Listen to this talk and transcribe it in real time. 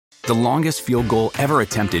The longest field goal ever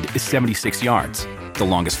attempted is 76 yards. The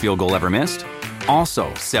longest field goal ever missed?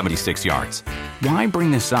 Also 76 yards. Why bring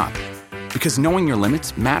this up? Because knowing your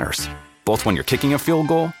limits matters, both when you're kicking a field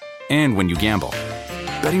goal and when you gamble.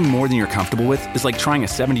 Betting more than you're comfortable with is like trying a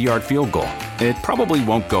 70-yard field goal. It probably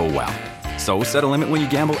won't go well. So set a limit when you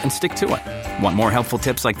gamble and stick to it. Want more helpful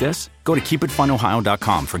tips like this? Go to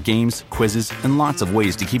keepitfunohio.com for games, quizzes, and lots of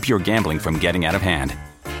ways to keep your gambling from getting out of hand.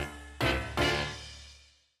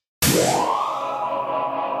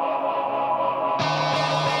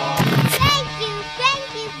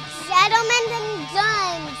 Thank you, gentlemen and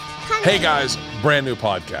guns. Hey guys, brand new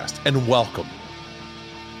podcast, and welcome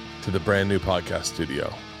to the brand new podcast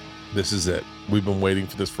studio. This is it. We've been waiting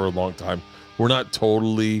for this for a long time. We're not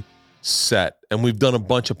totally set, and we've done a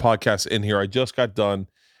bunch of podcasts in here. I just got done.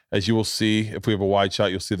 As you will see, if we have a wide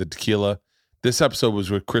shot, you'll see the tequila. This episode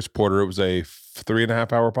was with Chris Porter. It was a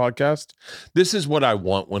 3.5 hour podcast. This is what I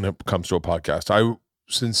want when it comes to a podcast. I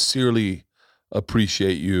sincerely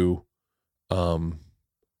appreciate you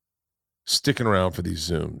sticking around for these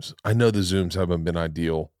Zooms. I know the Zooms haven't been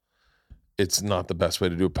ideal. It's not the best way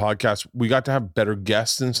to do a podcast. We got to have better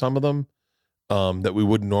guests in some of them that we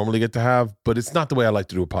wouldn't normally get to have, but it's not the way I like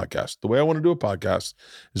to do a podcast. The way I want to do a podcast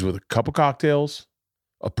is with a couple cocktails,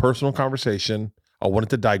 a personal conversation. I want it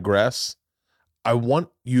to digress. I want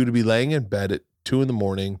you to be laying in bed at 2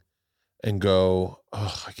 a.m. and go,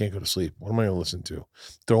 oh, I can't go to sleep. What am I going to listen to?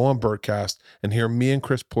 Throw on Bargatze and hear me and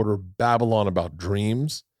Chris Porter babble on about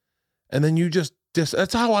dreams. And then you just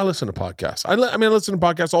that's how I listen to podcasts. I listen to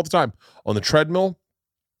podcasts all the time on the treadmill,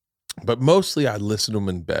 but mostly I listen to them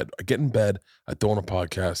in bed. I get in bed, I throw on a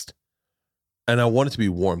podcast, and I want it to be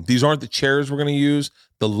warm. These aren't the chairs we're going to use.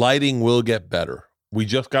 The lighting will get better. We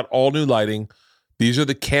just got all new lighting. These are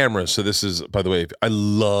the cameras. So this is, by the way, I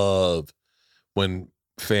love when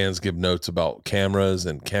fans give notes about cameras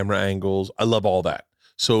and camera angles. I love all that.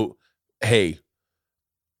 So, hey,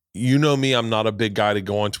 you know me, I'm not a big guy to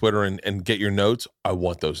go on Twitter and get your notes. I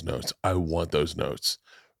want those notes.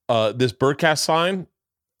 This Bargatze sign,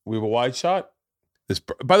 we have a wide shot.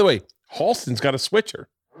 By the way, Halston's got a switcher.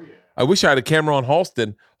 Oh, yeah. I wish I had a camera on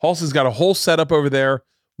Halston. Halston's got a whole setup over there.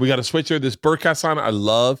 We got a switcher. This Bargatze sign I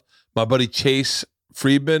love. My buddy Chase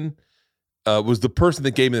Friedman was the person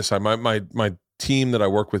that gave me the sign. My team that I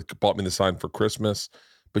work with bought me the sign for Christmas.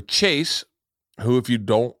 But Chase, who if you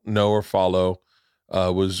don't know or follow,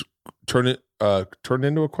 was turned into a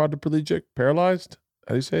quadriplegic, paralyzed.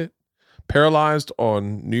 How do you say it? Paralyzed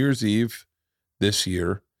on New Year's Eve this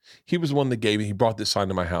year. He was the one that he brought this sign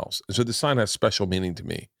to my house. And so this sign has special meaning to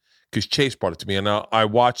me because Chase brought it to me. And I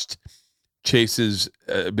watched Chase's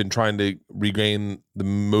been trying to regain the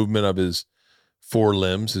movement of his 4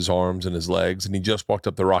 limbs, his arms and his legs. And he just walked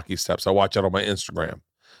up the rocky steps. I watch it on my Instagram.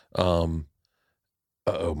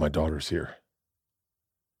 My daughter's here.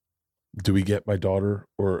 Do we get my daughter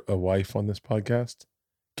or a wife on this podcast?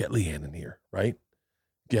 Get Leanne in here, right?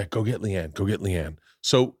 Yeah, go get Leanne.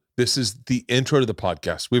 So this is the intro to the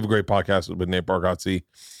podcast. We have a great podcast with Nate Bargatze.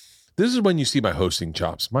 This is when you see my hosting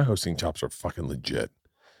chops. My hosting chops are fucking legit.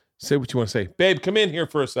 Say what you want to say. Babe, come in here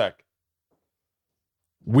for a sec.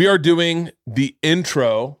 We are doing the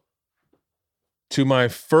intro to my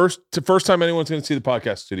first time anyone's going to see the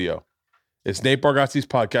podcast studio. It's Nate Bargatze's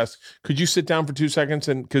podcast. Could you sit down for 2 seconds?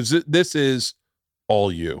 And because this is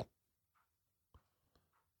all you.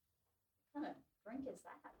 What kind of drink is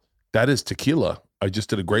that? That is tequila. I just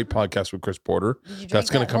did a great podcast with Chris Porter. Did you drink That's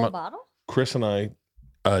going to come whole out. Bottle? Chris and I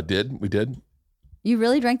did. We did. You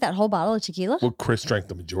really drank that whole bottle of tequila? Well, Chris drank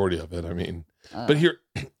the majority of it. I mean, but here,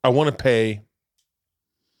 I want to pay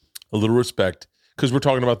a little respect because we're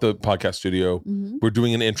talking about the podcast studio. Mm-hmm. We're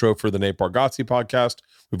doing an intro for the Nate Bargatze podcast.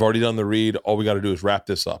 We've already done the read. All we got to do is wrap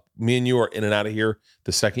this up. Me and you are in and out of here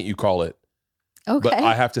the second you call it. Okay. But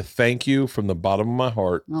I have to thank you from the bottom of my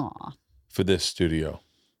heart Aw. for this studio.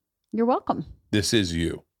 You're welcome. This is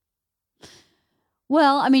you.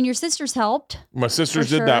 Well, I mean, your sisters helped. My sisters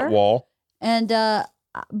For did that sure. wall. And,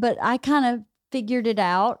 but I kind of figured it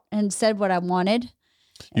out and said what I wanted.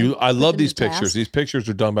 I love these to pictures. task. These pictures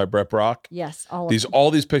are done by Brett Brock. Yes, all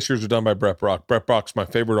These pictures are done by Brett Brock. Brett Brock's my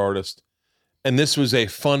favorite artist. And this was a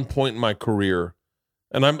fun point in my career.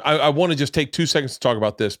 And I want to just take 2 seconds to talk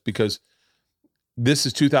about this because this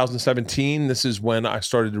is 2017. This is when I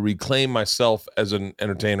started to reclaim myself as an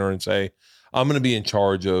entertainer and say, I'm going to be in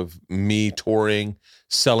charge of me touring,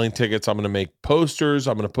 selling tickets. I'm going to make posters.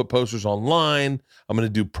 I'm going to put posters online. I'm going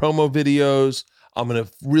to do promo videos. I'm going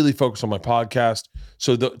to really focus on my podcast.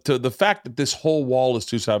 So the fact that this whole wall is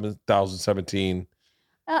 2017.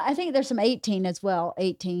 I think there's some 18 as well.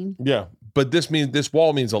 18. Yeah. But this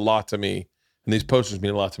wall means a lot to me. And these posters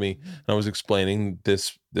mean a lot to me. And I was explaining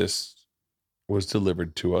this was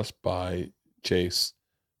delivered to us by Chase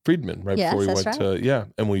Friedman right Yes, before we that's went right. to,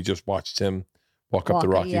 and we just watched him walk up the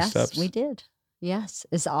rocky yes, steps. we did. Yes,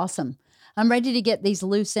 it's awesome. I'm ready to get these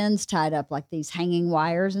loose ends tied up, like these hanging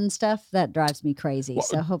wires and stuff. That drives me crazy. Well,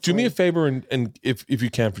 so hopefully, do me a favor and if you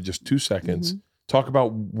can for just 2 seconds, talk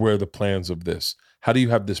about where the plans of this. How do you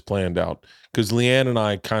have this planned out? Because Leanne and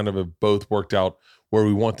I kind of have both worked out where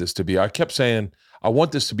we want this to be. I kept saying, I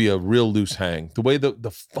want this to be a real loose hang. The way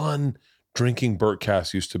the fun drinking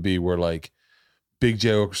Bertcast used to be, where like Big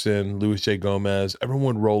J Okerson, Louis J. Gomez,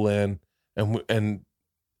 everyone would roll in and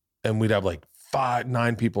we'd have like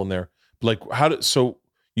 9 people in there. Like so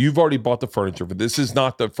you've already bought the furniture, but this is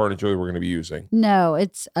not the furniture that we're going to be using. No,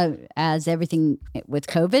 it's as everything with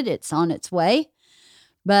COVID, it's on its way,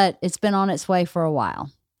 but it's been on its way for a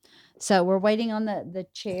while. So we're waiting on the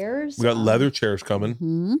chairs. We got leather chairs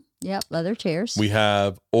coming. Yep, leather chairs. We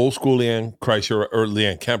have old school Leanne Kreischer or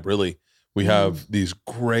Leanne Kemp, really. We have these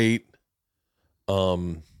great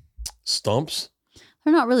stumps.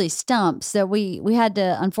 They're not really stumps. So we had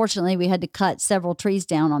to, unfortunately, we had to cut several trees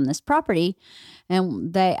down on this property,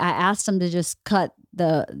 and I asked them to just cut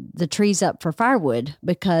the trees up for firewood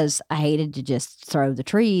because I hated to just throw the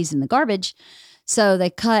trees in the garbage. So they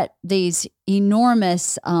cut these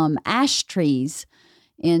enormous ash trees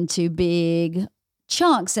into big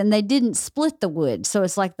chunks, and they didn't split the wood. So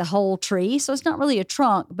it's like the whole tree. So it's not really a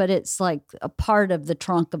trunk, but it's like a part of the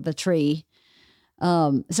trunk of the tree.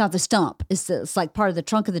 It's not the stump. It's like part of the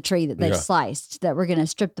trunk of the tree that they've sliced that we're going to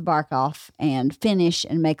strip the bark off and finish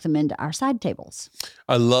and make them into our side tables.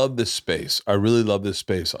 I love this space. I really love this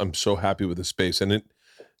space. I'm so happy with the space. And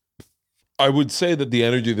I would say that the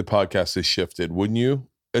energy of the podcast has shifted, wouldn't you?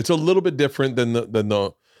 It's a little bit different than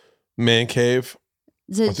the man cave.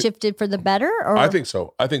 Is it shifted for the better? Or? I think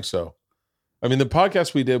so. I mean, the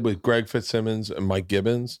podcast we did with Greg Fitzsimmons and Mike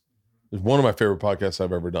Gibbons is one of my favorite podcasts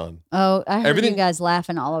I've ever done. Oh, I heard you guys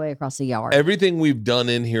laughing all the way across the yard. Everything we've done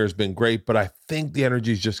in here has been great, but I think the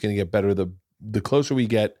energy is just going to get better the closer we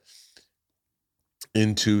get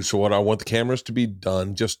into. So what I want the cameras to be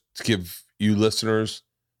done, just to give you listeners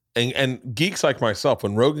and geeks like myself,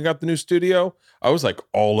 when Rogan got the new studio, I was like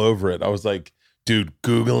all over it. I was like, dude,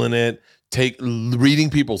 Googling it, reading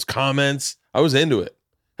people's comments. I was into it.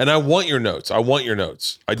 And I want your notes. I definitely want your notes.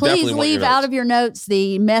 Please leave out of your notes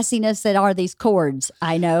the messiness that are these cords.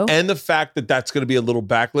 I know. And the fact that that's going to be a little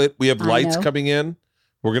backlit. We have lights coming in.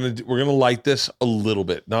 We're gonna light this a little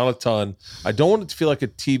bit, not a ton. I don't want it to feel like a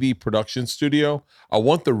TV production studio. I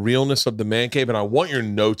want the realness of the man cave, and I want your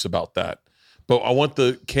notes about that. But I want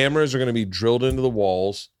the cameras are going to be drilled into the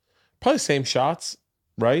walls, probably same shots,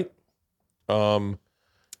 right? And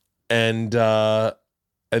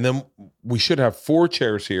then we should have 4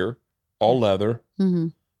 chairs here, all leather.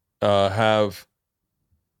 I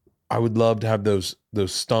would love to have those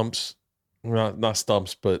stumps, not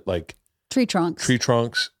stumps, but like tree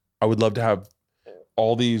trunks. I would love to have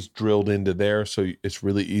all these drilled into there, so it's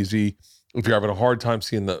really easy. If you're having a hard time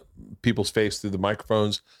seeing the people's face through the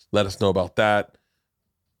microphones, let us know about that.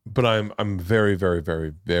 But I'm very, very,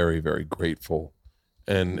 very, very, very grateful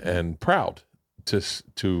and proud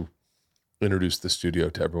to introduce the studio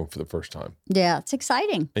to everyone for the first time. Yeah, it's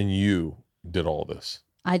exciting. And you did all this.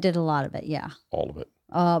 I did a lot of it, yeah. All of it.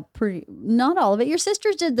 Not all of it. Your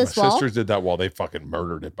sisters did this wall. My sisters did that wall. They fucking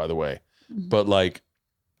murdered it, by the way. But like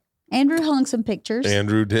Andrew hung some pictures.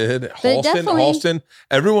 Andrew did. Halston.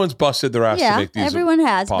 Everyone's busted their ass to make these. Everyone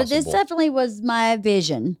has. possible. But this definitely was my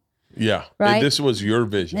vision. Yeah. Right? This was your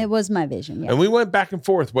vision. It was my vision, yeah. And we went back and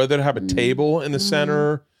forth whether to have a table in the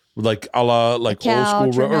center, like a la like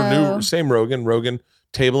old school or new same Rogan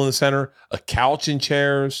table in the center, a couch and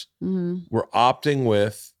chairs. We're opting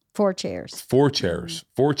with 4 chairs. 4 chairs.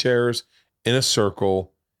 4 chairs in a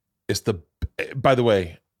circle. It's by the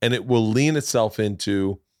way, and it will lean itself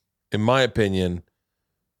into, in my opinion,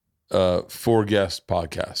 4 guest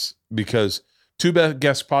podcasts, because 2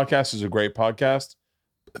 guest podcasts is a great podcast.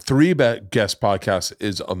 3 guest podcasts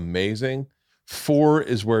is amazing. 4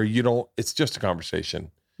 is where it's just a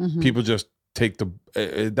conversation. People just take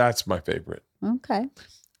that's my favorite. Okay.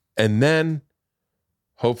 And then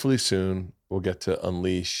hopefully soon we'll get to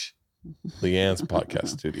unleash Leanne's podcast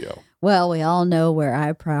studio. Well, we all know where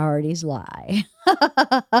our priorities lie.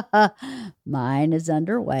 Mine is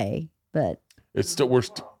underway, but It's still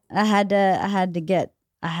worst. I had to get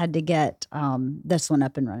this one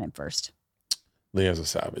up and running first. Leanne's a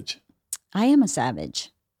savage. I am a savage.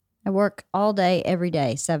 I work all day, every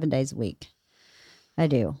day, 7 days a week. I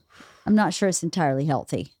do. I'm not sure it's entirely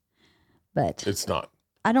healthy, but It's not.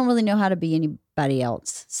 I don't really know how to be anybody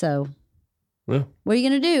else. So Yeah. What are you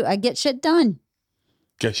going to do? I get shit done.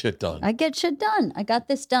 Get shit done. I get shit done. I got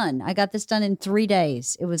this done. I got this done in 3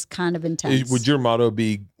 days. It was kind of intense. Would your motto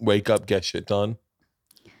be wake up, get shit done?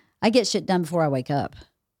 I get shit done before I wake up.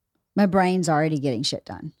 My brain's already getting shit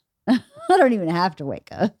done. I don't even have to wake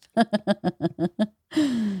up.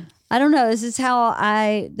 I don't know. This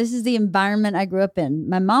is the environment I grew up in.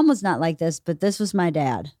 My mom was not like this, but this was my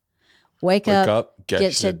dad. Wake up,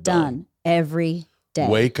 get shit done every day.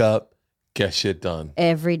 Wake up, get shit done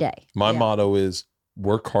every day. My motto is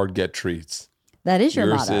work hard, get treats. That is your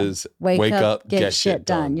Yours motto. is wake up, get shit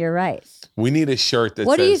done. You're right. We need a shirt that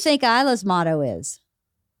What says. do you think Isla's motto is?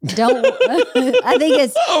 Don't. I think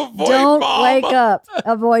it's Avoid don't mom. wake up.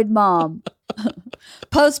 Avoid mom.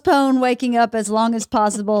 Postpone waking up as long as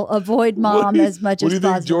possible. Avoid mom as much as possible. What do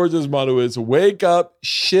you think George's motto is? Wake up,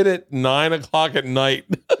 shit at 9:00 at night.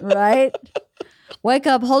 Right? Wake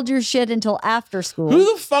up, hold your shit until after school.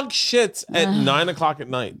 Who the fuck shits at 9:00 at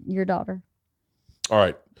night? Your daughter. All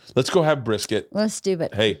right, let's go have brisket. Let's do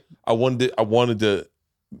it. Hey, I wanted to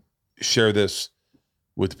share this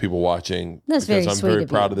with the people watching. That's very because I'm sweet very of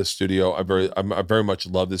proud you. of this studio. I very much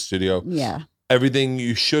love this studio. Yeah. Everything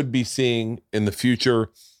you should be seeing in the future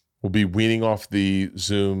will be weaning off the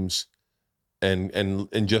Zooms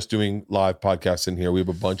and just doing live podcasts in here. We have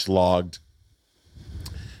a bunch logged.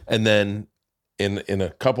 And then in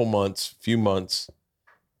a few months,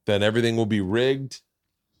 then everything will be rigged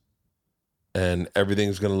and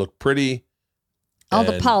everything's going to look pretty. All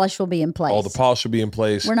the polish will be in place. All the polish will be in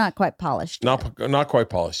place. We're not quite polished. Not quite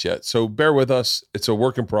polished yet. So bear with us. It's a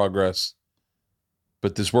work in progress.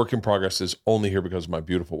 But this work in progress is only here because of my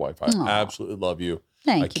beautiful wife. I absolutely love you.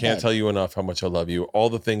 Thank I you. can't tell you enough how much I love you. All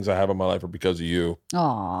the things I have in my life are because of you.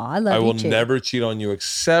 Aw, I love you. I will too. never cheat on you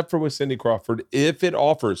except for with Cindy Crawford if it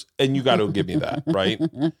offers. And you got to give me that, right?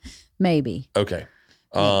 Maybe. Okay.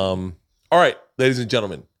 All right, ladies and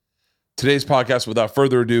gentlemen. Today's podcast, without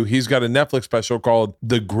further ado, he's got a Netflix special called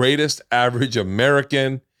The Greatest Average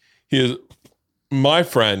American. He is my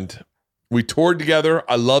friend. We toured together.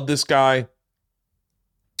 I love this guy.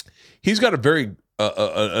 He's got a very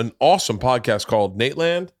an awesome podcast called Nate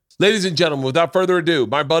Land. Ladies and gentlemen, without further ado,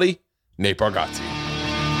 my buddy, Nate Bargatze.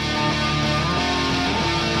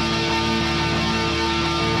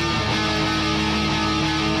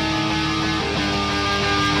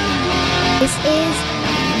 This is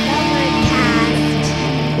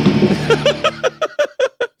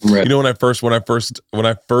You know, when I first did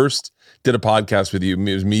a podcast with you,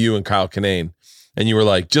 it was me, you, and Kyle Kinane, and you were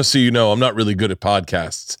like, "Just so you know, I'm not really good at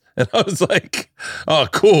podcasts." And I was like, "Oh,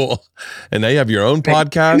 cool!" And now you have your own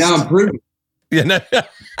podcast. Now I'm proving. Yeah, no,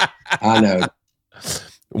 I know.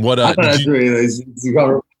 what?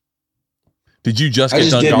 Did you just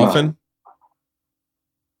get done golfing?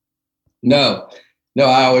 No,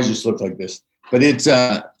 I always just look like this. But it's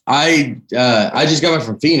I just got back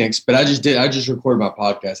from Phoenix, but I just recorded my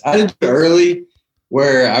podcast. I did it early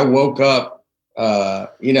where I woke up.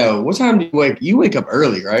 What time do you wake? You wake up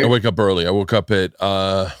early, right? I wake up early. I woke up at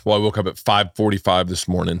I woke up at 5:45 this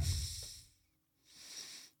morning.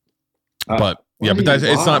 But yeah, but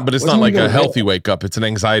it's not. But it's not like a healthy wake up. It's an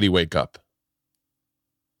anxiety wake up.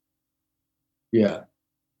 Yeah.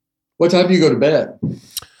 What time do you go to bed?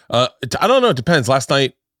 I don't know. It depends. Last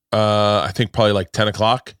night, I think probably like 10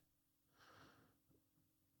 o'clock.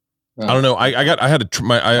 I don't know.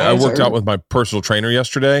 I worked out with my personal trainer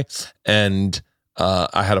yesterday, and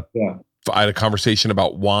I had a conversation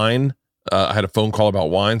about wine. I had a phone call about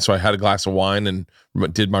wine, so I had a glass of wine and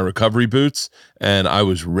did my recovery boots, and I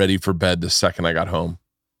was ready for bed the second I got home.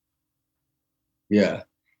 Yeah,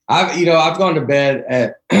 I've gone to bed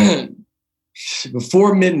at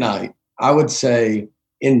before midnight. I would say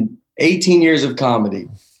in 18 years of comedy,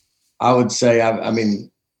 I would say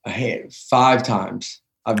I had 5 times.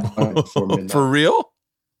 I've done it before midnight. For real?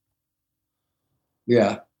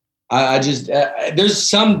 Yeah. I just, there's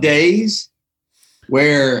some days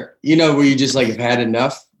where you just like have had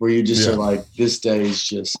enough, where you just are like, this day is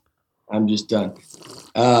just, I'm just done.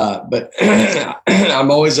 But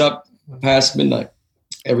I'm always up past midnight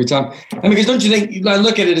every time. Because don't you think, I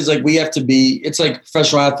look at it as like, we have to be, it's like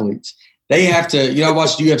professional athletes. They have to, I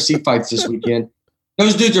watched UFC fights this weekend.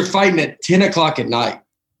 Those dudes are fighting at 10 o'clock at night.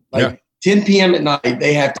 10 p.m. at night,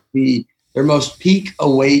 they have to be their most peak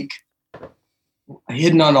awake,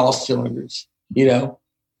 hidden on all cylinders,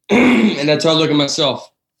 And that's how I look at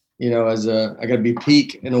myself, as I got to be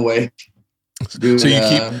peak and awake. You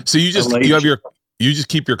just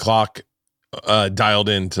keep your clock dialed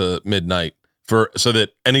into midnight so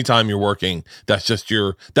that anytime you're working, that's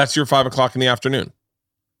your 5 o'clock in the afternoon.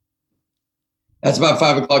 That's about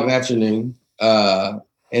 5 o'clock in the afternoon.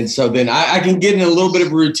 And so then I can get in a little bit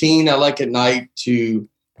of a routine. I like at night to,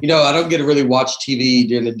 I don't get to really watch TV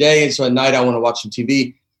during the day. And so at night I want to watch some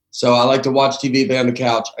TV. So I like to watch TV, lay on the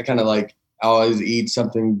couch. I always eat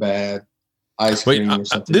something bad, ice cream or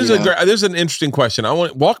something. This is an interesting question.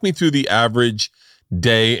 Walk me through the average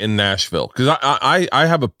day in Nashville. Cause I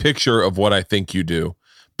have a picture of what I think you do,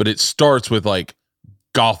 but it starts with like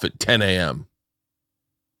golf at 10 a.m.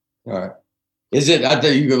 All right. Is it, I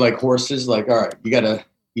thought you go like horses, like, all right,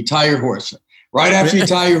 you tie your horse right after you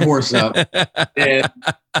tie your horse up. And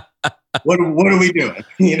what are we doing?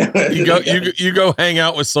 You go hang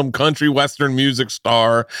out with some country Western music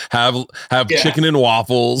star, have chicken and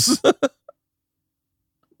waffles.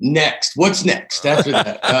 Next, what's next after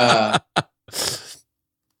that?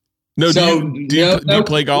 Do you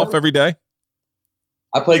play golf every day?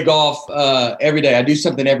 I play golf every day. I do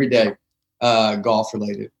something every day, golf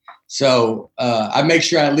related. So I make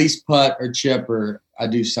sure I at least putt or chip or I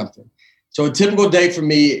do something. So a typical day for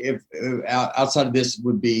me, if outside of this,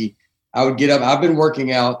 would be I would get up. I've been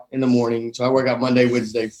working out in the morning, so I work out Monday,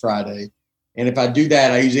 Wednesday, Friday, and if I do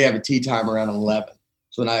that, I usually have a tee time around 11.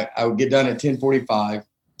 So when I would get done at 10:45,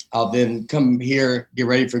 I'll then come here, get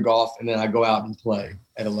ready for golf, and then I go out and play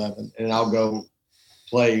at 11, and I'll go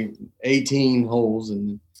play 18 holes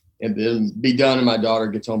and then be done. And my daughter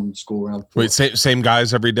gets home from school around 4. Wait, same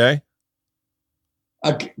guys every day?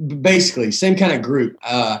 Basically, same kind of group.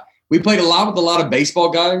 We played a lot with a lot of baseball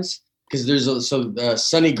guys because there's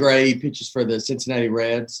Sonny Gray pitches for the Cincinnati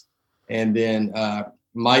Reds, and then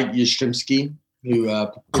Mike Yastrzemski, who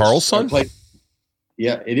Carl's son.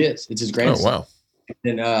 Yeah, it is. It's his grandson. Oh wow!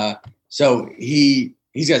 And so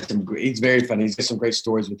he's got he's very funny. He's got some great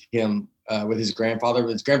stories with him with his grandfather.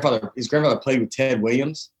 His grandfather played with Ted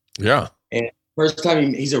Williams. Yeah. And first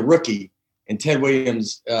time he's a rookie, and Ted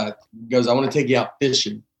Williams goes, "I want to take you out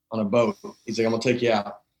fishing on a boat." He's like, "I'm gonna take you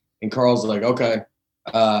out." And Carl's like, "Okay."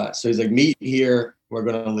 So he's like, "Meet here. We're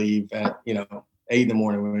gonna leave at 8 in the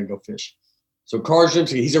morning. We're gonna go fish." So Carl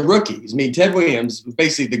Yastrzemski, he's a rookie. Ted Williams,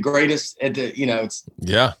 basically the greatest at the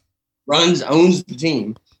owns the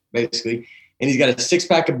team basically, and he's got a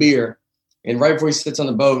 6-pack of beer. And right before he sits on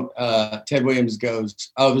the boat, Ted Williams goes,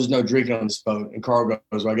 "Oh, there's no drinking on this boat." And Carl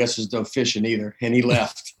goes, "Well, I guess there's no fishing either." And he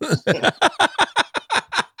left.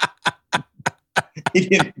 He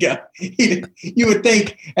didn't go. You would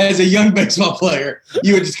think, as a young baseball player,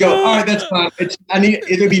 you would just go, "All right, that's fine.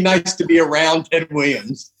 It'd be nice to be around Ted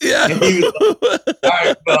Williams." Yeah. And he was like, "All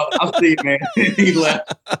right, well, I'll see you, man." He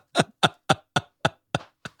left.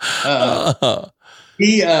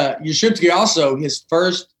 Yastrzemski also, his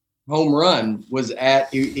first home run was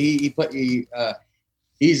at he's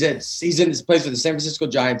in this place with the San Francisco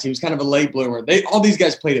Giants. He was kind of a late bloomer. All these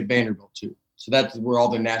guys played at Vanderbilt too. So that's where all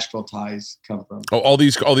the Nashville ties come from. Oh, all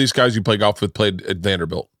these guys you play golf with played at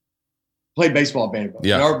Vanderbilt. Played baseball at Vanderbilt.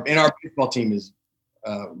 Yeah. And our baseball team is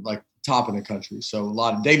like top in the country. So a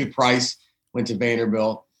lot of David Price went to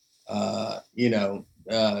Vanderbilt. A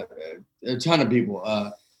ton of people.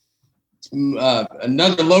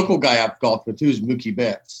 Another local guy I've golfed with who's Mookie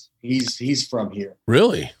Betts. He's from here.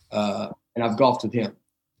 Really? And I've golfed with him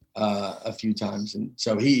a few times, and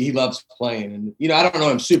so he loves playing. And I don't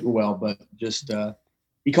know him super well, but just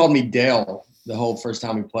he called me Dale the whole first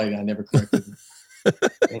time we played. I never corrected him.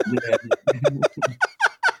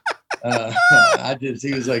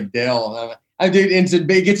 He was like Dale.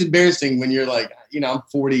 It gets embarrassing when you're like, I'm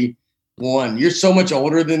 41. You're so much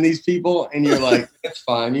older than these people, and you're like, "That's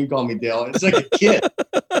fine. You can call me Dale." It's like a kid.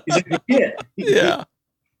 He's like a kid. Yeah.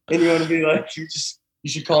 And you want to be like, you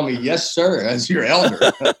should call me "Yes, sir," as your elder.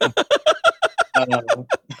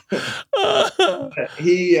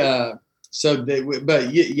 So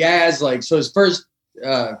his first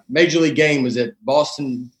major league game was at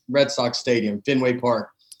Boston Red Sox Stadium, Fenway Park.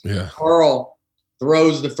 Yeah. Carl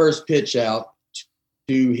throws the first pitch out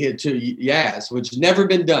to Yaz, which has never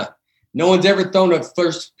been done. No one's ever thrown a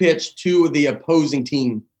first pitch to the opposing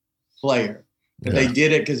team player. But they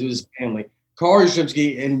did it because it was family. Carl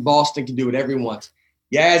Yastrzemski in Boston can do whatever he wants.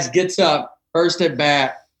 Yaz gets up, first at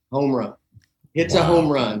bat, home run. Hits a home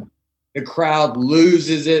run. The crowd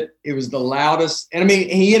loses it. It was the loudest. And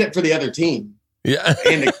he hit it for the other team. Yeah.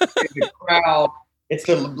 And the crowd, it's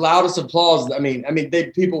the loudest applause.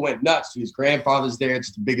 People went nuts. His grandfather's there.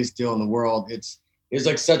 It's the biggest deal in the world. It's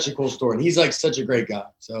like such a cool story. And he's like such a great guy.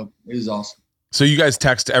 So it was awesome. So you guys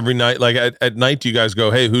text every night? Like at night, do you guys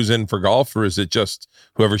go, "Hey, who's in for golf?" Or is it just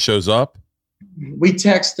whoever shows up? We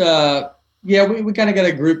text. We kind of got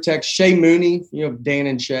a group text. Shay Mooney, Dan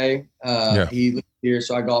and Shay. He lives here,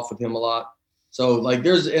 so I golf with him a lot. So like,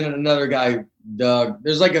 there's another guy, Doug.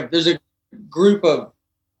 There's a group of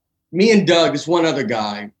me and Doug, this one other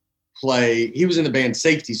guy, play. He was in the band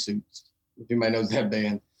Safety Suits, if anybody knows that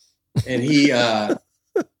band. And he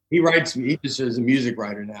writes, he just is a music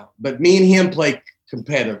writer now. But me and him play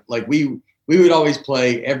competitive. Like we would always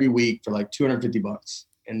play every week for like $250.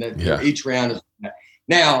 And then each round is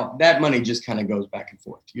now that money just kind of goes back and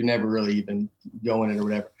forth. You're never really even going in or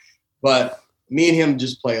whatever. But me and him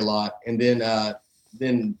just play a lot. And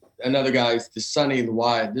then another guy's the Sonny and the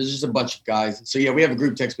Wyatt. There's just a bunch of guys. So yeah, we have a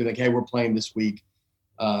group text. Be like, hey, we're playing this week.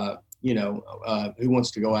 Who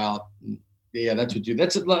wants to go out? And yeah, that's what you.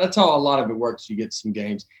 That's how a lot of it works. You get some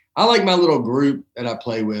games. I like my little group that I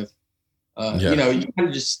play with. You kind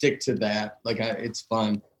of just stick to that. Like it's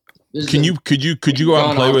fun. Could you go out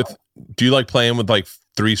and play with? Do you like playing with like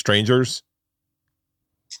 3 strangers?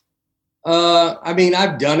 I mean,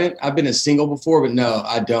 I've done it. I've been a single before, but no,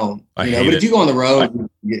 I don't. But if you go on the road,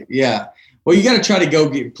 well, you got to try to go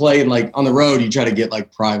play, and like on the road, you try to get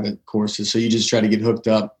like private courses. So you just try to get hooked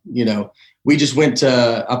up. We just went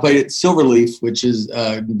I played at Silverleaf, which is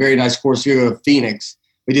a very nice course. You go to Phoenix.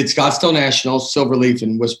 We did Scottsdale Nationals, Silverleaf,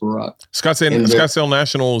 and Whisper Rock. Scottsdale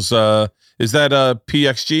Nationals, is that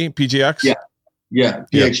PGX? Yeah,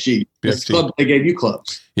 PXG. It's the club they gave you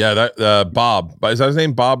clubs. Yeah, that Bob. Is that his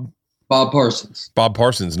name? Bob Parsons. Bob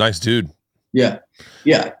Parsons, nice dude. Yeah.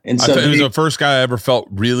 And so it was the first guy I ever felt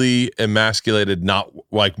really emasculated, not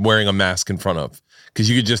like wearing a mask in front of, because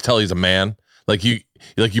you could just tell he's a man. I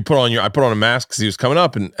put on a mask because he was coming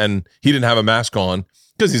up, and he didn't have a mask on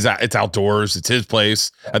because it's outdoors, it's his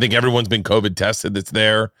place. I think everyone's been COVID tested that's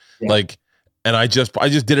there. Yeah. And I just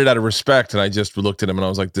did it out of respect, and I just looked at him and I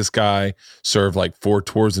was like, this guy served like 4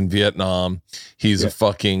 tours in Vietnam. He's a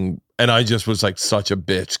fucking, and I just was like such a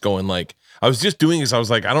bitch going like, I was just doing this. I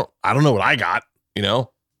was like, I don't know what I got,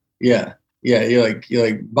 Yeah. You're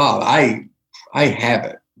like, Bob, I have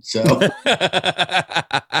it. So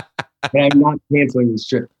but I'm not canceling this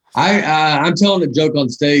trip. I'm telling a joke on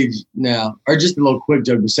stage now, or just a little quick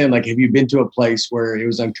joke, but saying like, have you been to a place where it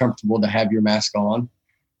was uncomfortable to have your mask on?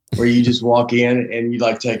 Where you just walk in and you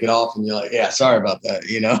like take it off and you're like, yeah, sorry about that.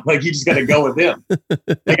 Like you just got to go with them.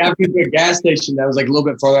 Like I've been to a gas station that was like a little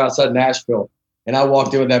bit farther outside Nashville, and I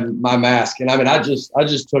walked in with my mask, and I mean, I just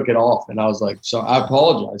took it off, and I was like, so I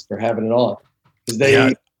apologize for having it on.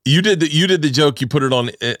 You did the joke. You put it on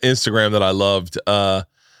Instagram that I loved.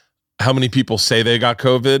 How many people say they got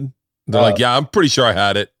COVID? They're like, yeah, I'm pretty sure I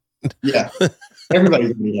had it. Yeah,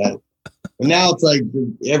 everybody's gonna had it. And now it's like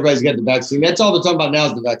everybody's got the vaccine. That's all they're talking about now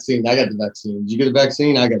is the vaccine. I got the vaccine. Did you get the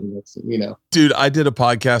vaccine? I got the vaccine, Dude, I did a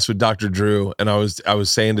podcast with Dr. Drew, and I was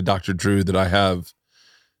saying to Dr. Drew that I have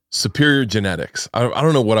superior genetics. I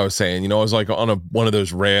don't know what I was saying. I was like on one of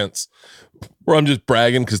those rants where I'm just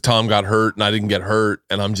bragging because Tom got hurt and I didn't get hurt.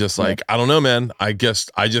 And I'm just like, I don't know, man. I guess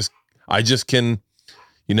I just can,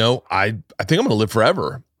 I think I'm going to live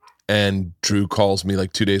forever. And Drew calls me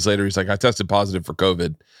like 2 days later. He's like, I tested positive for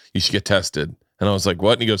COVID. You should get tested. And I was like,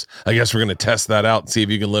 what? And he goes, I guess we're going to test that out and see if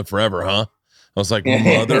you can live forever, huh? I was like,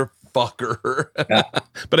 motherfucker.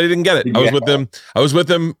 But I didn't get it. I was with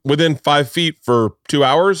him within 5 feet for 2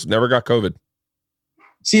 hours. Never got COVID.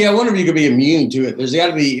 See, I wonder if you could be immune to it. There's got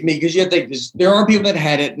to be, because you have to think there are people that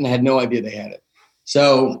had it and had no idea they had it.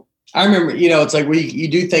 So I remember, it's like you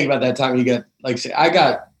do think about that time you got, like, say, I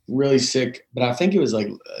got really sick, but I think it was like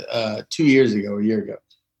 2 years ago, a year ago.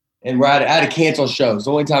 And I had to cancel shows.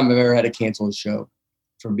 The only time I've ever had to cancel a show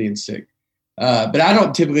from being sick. But I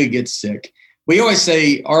don't typically get sick. We always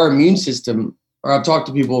say our immune system, or I've talked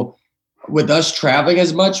to people, with us traveling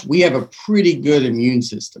as much, we have a pretty good immune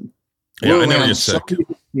system. Yeah, I never get sick.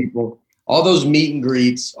 People, all those meet and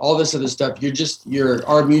greets, all this other stuff,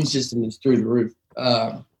 our immune system is through the roof.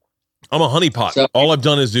 I'm a honeypot. So, all I've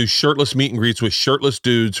done is do shirtless meet and greets with shirtless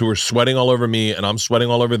dudes who are sweating all over me, and I'm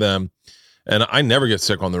sweating all over them. And I never get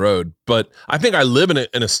sick on the road, but I think I live in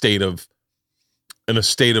a state of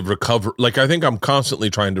recovery. Like I think I'm constantly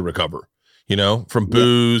trying to recover, from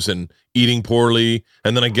booze and eating poorly.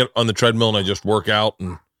 And then I get on the treadmill and I just work out,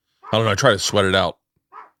 and I don't know, I try to sweat it out.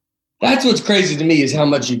 That's what's crazy to me is how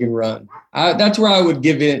much you can run. That's where I would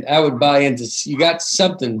I would buy into, you got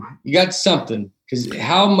something, because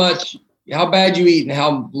how bad you eat and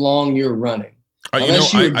how long you're running.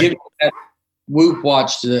 Unless you were giving that Whoop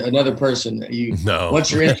watch to another person. Once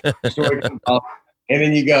you're in the story comes off, and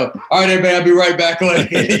then you go, all right, everybody, I'll be right back. Like,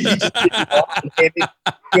 you just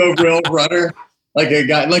go real runner, like a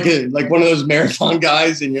guy, like one of those marathon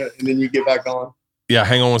guys, and then you get back on. Yeah,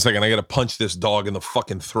 hang on 1 second. I got to punch this dog in the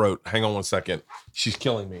fucking throat. Hang on 1 second. She's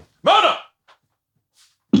killing me. Mona,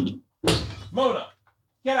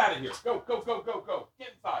 get out of here. Go. Get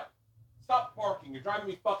inside. Stop barking. You're driving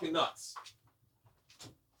me fucking nuts.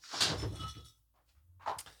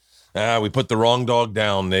 We put the wrong dog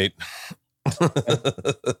down, Nate. Did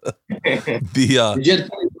you have to put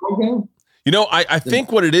the dog down? You know, I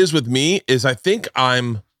think what it is with me is I think I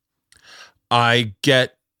don't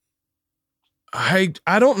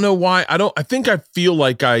know why. I think I feel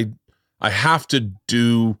like I have to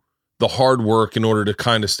do the hard work in order to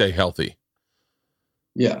kind of stay healthy.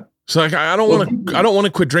 Yeah. So like, I don't want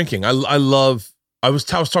to quit drinking. I was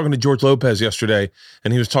talking to George Lopez yesterday,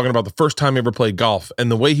 and he was talking about the first time he ever played golf, and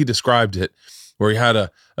the way he described it, where he had a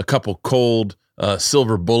couple cold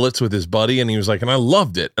silver bullets with his buddy, and he was like, and I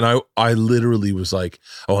loved it. And I literally was like,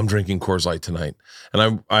 oh, I'm drinking Coors Light tonight.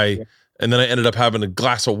 And and then I ended up having a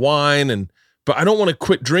glass of wine, but I don't want to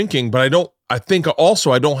quit drinking, but I think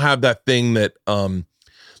also I don't have that thing that,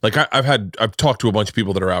 like I've talked to a bunch of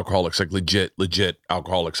people that are alcoholics, like legit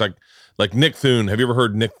alcoholics. Like Nick Thune. Have you ever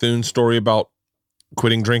heard Nick Thune's story about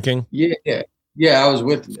quitting drinking? Yeah. I was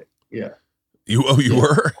with Nick. Yeah. You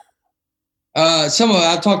were? I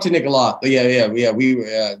talked to Nick a lot. Yeah. We were,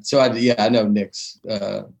 I know Nick's.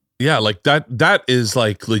 Yeah, like that is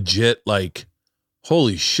like legit, like,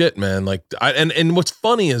 holy shit, man. Like and what's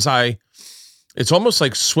funny is it's almost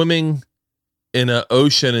like swimming in an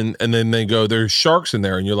ocean and then they go, there's sharks in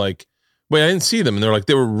there, and you're like, wait, I didn't see them. And they're like,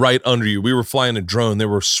 they were right under you. We were flying a drone. They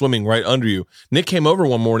were swimming right under you. Nick came over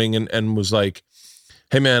one morning and was like,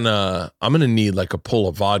 hey man, I'm gonna need like a pull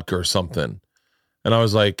of vodka or something. And I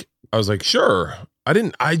was like, sure. I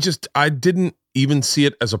didn't even see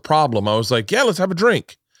it as a problem. I was like, yeah, let's have a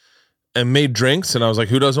drink. And made drinks. And I was like,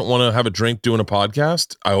 who doesn't want to have a drink doing a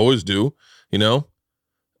podcast? I always do, you know?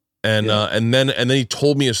 And then he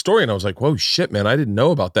told me a story, and I was like, whoa, shit, man, I didn't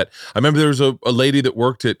know about that. I remember there was a lady that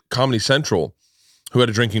worked at Comedy Central who had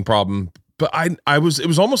a drinking problem, but it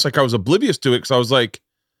was almost like I was oblivious to it, because I was like,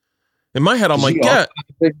 in my head, I'm like, yeah.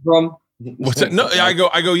 What's that? No, I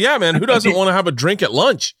go, yeah, man, who doesn't want to have a drink at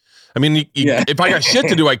lunch? I mean, if I got shit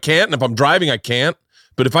to do, I can't. And if I'm driving, I can't.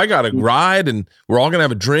 But if I got a ride and we're all going to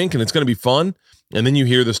have a drink and it's going to be fun. And then you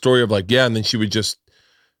hear the story of like, yeah. And then she would just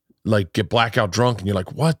like get blackout drunk, and you're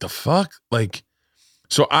like, what the fuck? Like,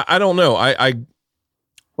 so I don't know.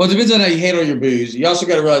 Well, it depends on how you handle your booze. You also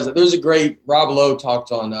got to realize that there's a great, Rob Lowe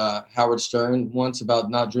talked on Howard Stern once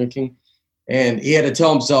about not drinking. And he had to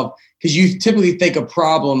tell himself, because you typically think a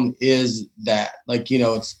problem is that, like, you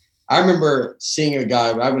know, I remember seeing a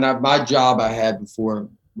guy, my job I had before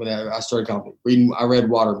when I started company, I read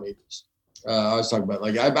water meters. I was talking about,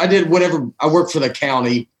 like, I did whatever, I worked for the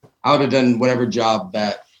county. I would have done whatever job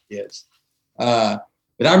that is. But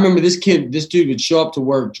I remember this dude would show up to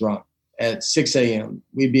work drunk at 6 a.m.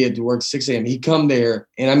 We'd be at to work 6 a.m. He'd come there,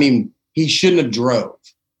 and I mean, he shouldn't have drove.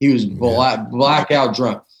 He was blackout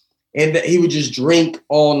drunk. And he would just drink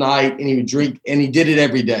all night, and he would drink, and he did it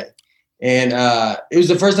every day. And it was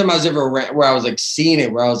the first time I was ever around where I was like seeing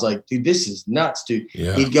it, where I was like, dude, this is nuts, dude.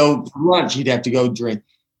 Yeah. He'd go for lunch. He'd have to go drink.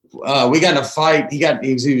 We got in a fight.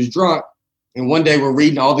 He was drunk. And one day we're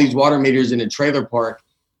reading all these water meters in a trailer park,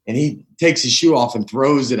 and he takes his shoe off and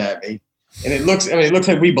throws it at me. And it looks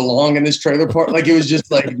like we belong in this trailer park. Like it was just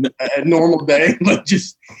like a normal day. Like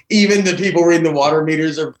just even the people reading the water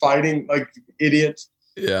meters are fighting like idiots.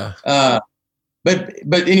 Yeah. But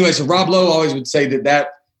anyway, so Rob Lowe always would say that,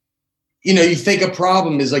 you know, you think a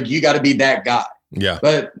problem is like, you got to be that guy. Yeah.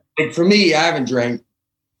 But like, for me, I haven't drank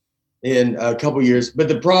in a couple years, but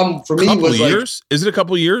the problem for me was years? Is it a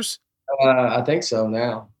couple years? I think so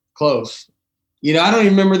now. Close. You know, I don't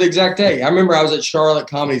even remember the exact day. I remember I was at Charlotte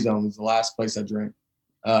Comedy Zone. Was the last place I drank.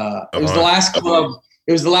 It was the last club.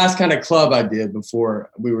 It was the last kind of club I did before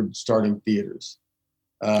we were starting theaters.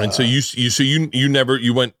 And so you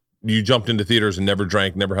jumped into theaters and never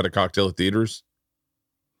drank, never had a cocktail at theaters?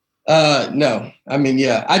 No. I mean,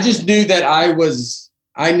 yeah, I just knew that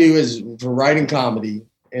I knew as for writing comedy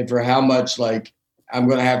and for how much like I'm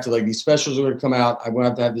going to have to, like, these specials are going to come out. I'm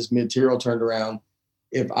going to have this material turned around.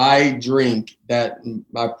 If I drink, that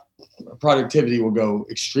my productivity will go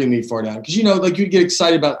extremely far down. Cause you know, like I would get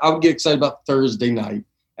excited about Thursday night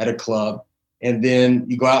at a club. And then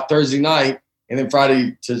you go out Thursday night, and then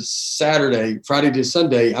Friday to Sunday,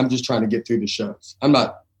 I'm just trying to get through the shows. I'm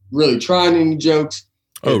not really trying any jokes.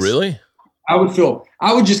 Oh, really? I would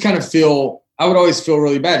always feel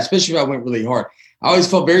really bad, especially if I went really hard. I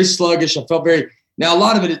always felt very sluggish. Now a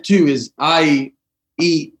lot of it too is I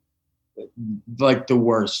eat like the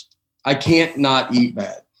worst. I can't not eat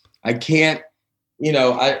bad. I can't, you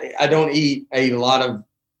know, I don't eat a lot of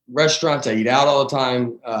restaurants. I eat out all the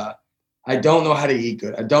time. I don't know how to eat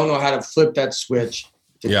good. I don't know how to flip that switch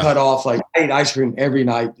to cut off. Like, I eat ice cream every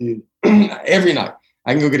night, dude. Every night.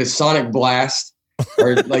 I can go get a Sonic Blast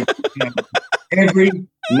or like, you know, every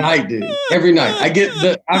night, dude. Every night. I get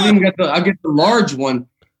the large one,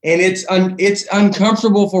 and it's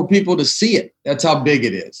uncomfortable for people to see it. That's how big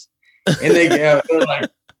it is. And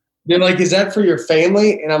they're like, is that for your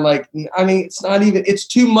family? And I'm like, I mean, it's not even. It's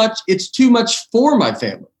too much. It's too much for my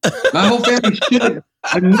family. My whole family shouldn't.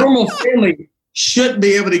 A normal family should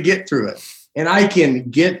be able to get through it, and I can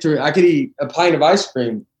get through it. I could eat a pint of ice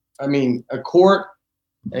cream. I mean, a quart,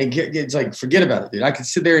 and it's like, forget about it, dude. I could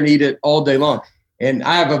sit there and eat it all day long, and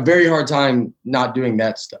I have a very hard time not doing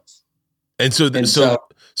that stuff. And so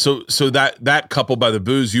that coupled by the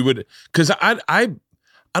booze, you would, because I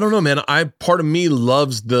don't know, man. Part of me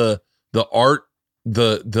loves the art,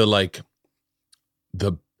 the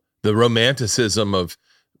romanticism of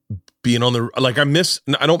being on the, like, I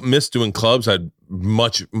don't miss doing clubs. I'd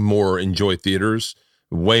much more enjoy theaters,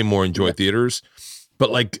 way more enjoy theaters. But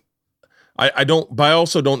like, I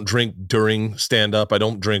also don't drink during stand up. I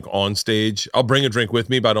don't drink on stage. I'll bring a drink with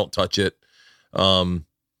me, but I don't touch it. I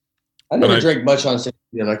never drink much on stage.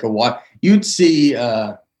 Like a while. You'd see,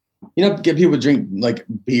 get people drink like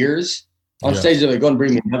beers on stage. They're like, go and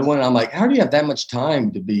bring me another one. And I'm like, how do you have that much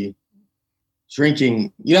time to be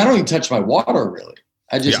drinking? I don't even touch my water really.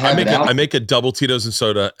 I just have it out. I make a double Tito's and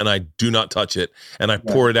soda, and I do not touch it, and I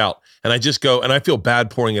pour it out, and I just go, and I feel bad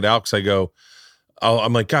pouring it out because I go,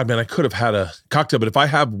 I'm like, God, man, I could have had a cocktail, but if I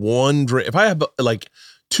have one drink, if I have like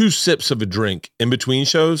 2 sips of a drink in between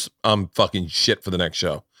shows, I'm fucking shit for the next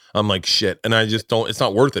show. I'm like shit, and I just don't. It's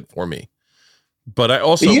not worth it for me. But I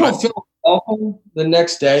also, but you don't feel awful the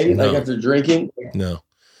next day, like after drinking. No,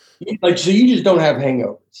 like, so you just don't have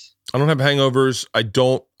hangovers. I don't have hangovers. I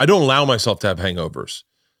don't allow myself to have hangovers.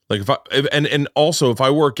 Like and also if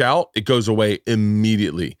I work out, it goes away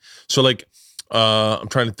immediately. So like, I'm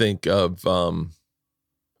trying to think of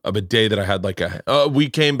a day that I had like we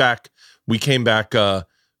came back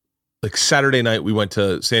like Saturday night. We went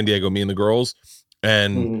to San Diego, me and the girls,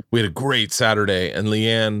 and we had a great Saturday. And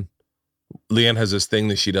Leanne has this thing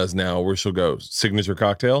that she does now where she'll go signature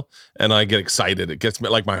cocktail, and I get excited. It gets me,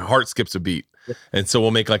 like, my heart skips a beat. And so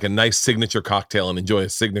we'll make like a nice signature cocktail and enjoy a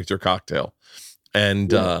signature cocktail.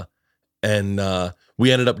 And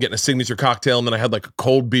we ended up getting a signature cocktail, and then I had like a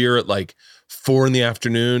cold beer at like 4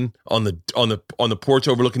 p.m. on the porch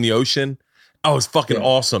overlooking the ocean. Oh, it was fucking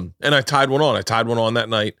awesome. And I tied one on that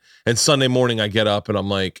night. And Sunday morning I get up and I'm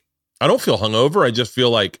like, I don't feel hungover. I just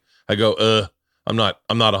feel like I go, I'm not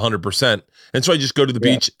 100%. And so I just go to the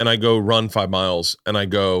beach and I go run 5 miles, and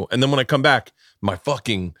then when I come back, my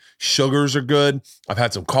fucking sugars are good. I've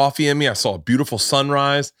had some coffee in me. I saw a beautiful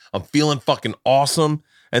sunrise. I'm feeling fucking awesome.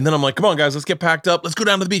 And then I'm like, come on, guys, let's get packed up. Let's go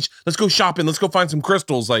down to the beach. Let's go shopping. Let's go find some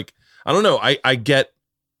crystals. Like, I don't know. I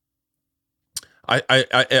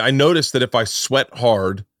noticed that if I sweat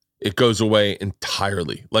hard, it goes away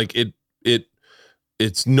entirely. Like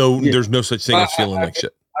there's no such thing as feeling like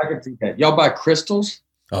shit. I can see that. Y'all buy crystals?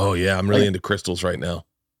 Oh yeah. I'm really into crystals right now.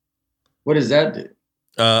 What does that do?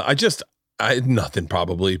 Nothing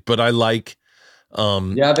probably, but I like, I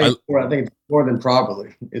think it's more than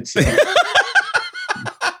probably. It's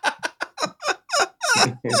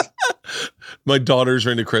my daughters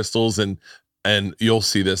are into crystals, and you'll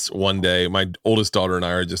see this one day. My oldest daughter and I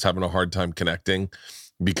are just having a hard time connecting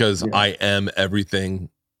because I am everything.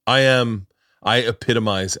 I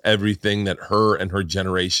epitomize everything that her and her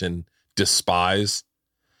generation despise.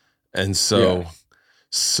 And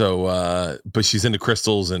but she's into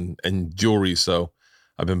crystals and jewelry. So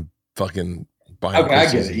I've been fucking buying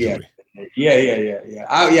crystals and jewelry. Yeah.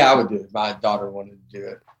 I would do it. My daughter wanted to do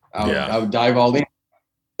it. I would dive all in.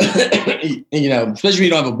 Especially when you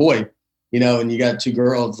don't have a boy, and you got 2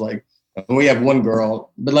 girls. Like, we have 1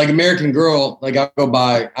 girl, but like American Girl, like I'm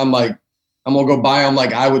gonna go buy them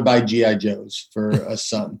like I would buy G.I. Joes for a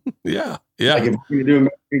son. Yeah. Like, if you're gonna do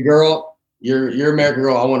American Girl, you're American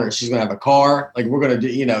Girl. I want her. She's gonna have a car. Like, we're gonna do.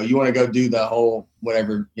 You want to go do the whole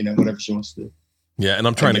whatever she wants to do. Yeah, and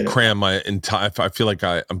I'm trying to cram my entire. I feel like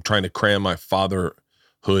I'm trying to cram my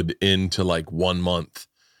fatherhood into like 1 month.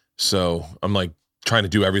 So I'm like trying to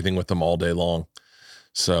do everything with them all day long.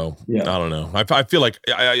 So I don't know. I feel like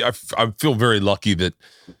I feel very lucky that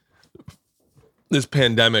this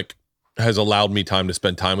pandemic has allowed me time to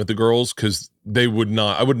spend time with the girls, because I would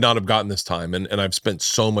not have gotten this time. And I've spent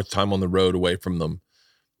so much time on the road away from them.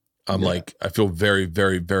 I'm like, I feel very,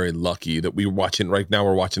 very, very lucky that we're watching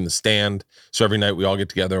The Stand. So every night we all get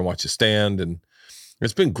together and watch The Stand, and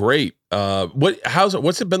it's been great.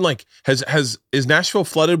 What's it been like? Is Nashville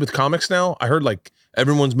flooded with comics now? I heard like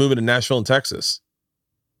everyone's moving to Nashville and Texas.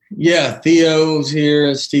 Yeah. Theo's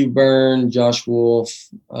here, Steve Byrne, Josh Wolf,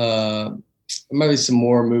 maybe some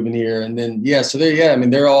more moving here. And then, so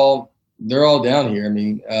they're all they're all down here. I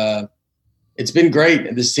mean, it's been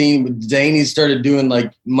great. The scene with Danny started doing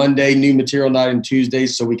like Monday new material night and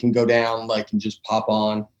Tuesdays, so we can go down like and just pop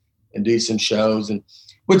on and do some shows. And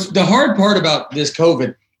what's the hard part about this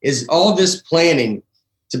COVID is all this planning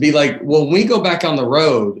to be like, well, when we go back on the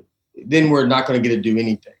road, then we're not going to get to do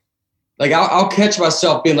anything. Like I'll catch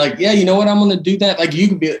myself being like, yeah, you know what? I'm going to do that. Like you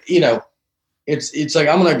can be, you know, it's like,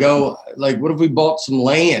 I'm going to go like, what if we bought some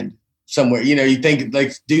land somewhere? You know, you think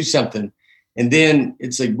like do something. And then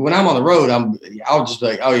it's like, when I'm on the road, I'll just be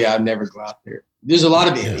like, oh yeah, I'd never go out there. There's a lot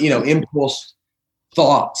of, you know, impulse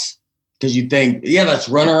thoughts. Cause you think, yeah, let's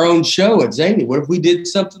run our own show at Zany. What if we did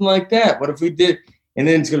something like that? What if we did? And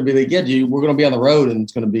then it's going to be like, yeah, dude, we're going to be on the road and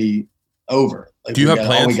it's going to be over. Like, do you have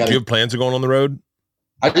plans? Do you have plans of going on the road?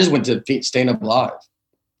 I just went to Stand Up Live.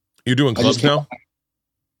 You're doing clubs now?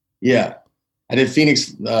 Yeah. I did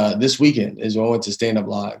Phoenix this weekend is when I went to Stand Up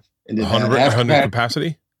Live. And did 100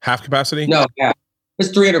 capacity? Half capacity? No, yeah. It's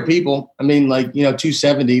 300 people. I mean, like, you know,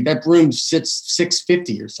 270. That room sits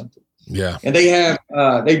 650 or something. Yeah. And they have,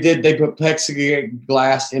 they put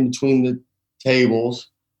plexiglass in between the tables,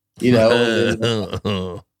 you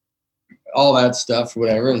know, all that stuff,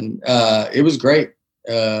 whatever. And it was great.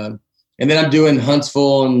 And then I'm doing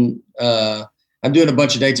Huntsville and I'm doing a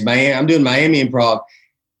bunch of dates in Miami. I'm doing Miami Improv.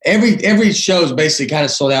 Every show is basically kind of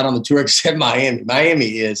sold out on the tour except Miami.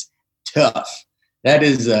 Miami is tough. That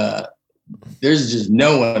is, there's just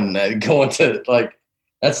no one going to, like,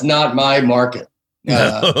 that's not my market.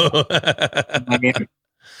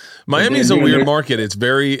 Miami's a weird market.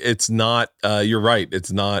 It's not, you're right.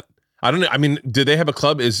 It's not, I don't know. I mean, do they have a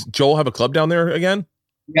club? Is Joel have a club down there again?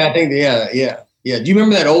 Yeah, I think, yeah. Do you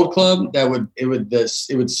remember that old club that it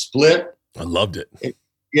would split? I loved it.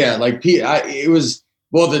 It was,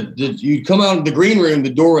 well, you'd come out of the green room, the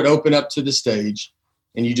door would open up to the stage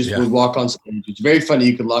and you just would walk on stage. It's very funny.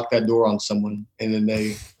 You could lock that door on someone and then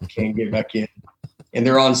they can't get back in and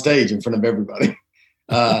they're on stage in front of everybody.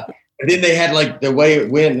 And then they had like the way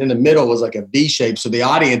it went in the middle was like a V shape. So the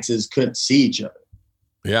audiences couldn't see each other.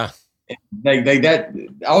 Yeah. I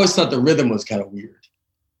always thought the rhythm was kind of weird.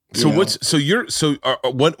 So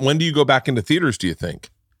when do you go back into theaters, do you think?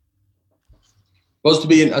 I'm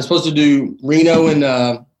supposed to do Reno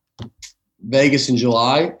and Vegas in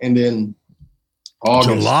July and then August.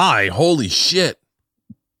 July. Holy shit.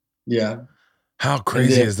 Yeah. How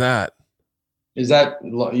crazy is that? Is that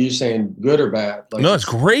you saying good or bad? Like, no, it's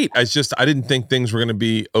great. I didn't think things were going to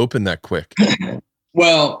be open that quick.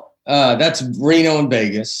 Well, that's Reno and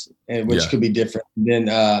Vegas, which could be different. And then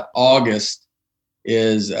August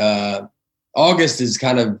is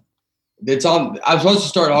kind of, it's on. I'm supposed to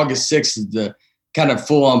start August 6th is the kind of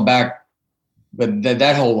full on back, but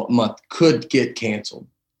that whole month could get canceled.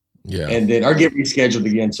 Yeah, and then or get rescheduled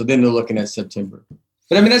again. So then they're looking at September.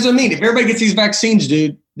 But I mean, that's what I mean. If everybody gets these vaccines,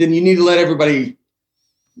 dude, then you need to let everybody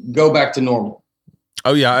go back to normal.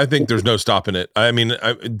 Oh yeah, I think there's no stopping it. I mean,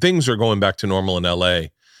 things are going back to normal in LA.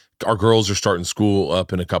 Our girls are starting school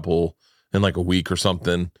up in like a week or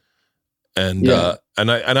something. And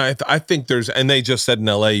I think and they just said in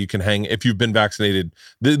LA you can hang if you've been vaccinated.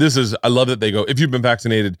 I love that they go, if you've been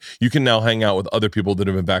vaccinated, you can now hang out with other people that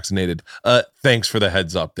have been vaccinated. Thanks for the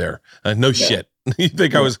heads up there. No shit. We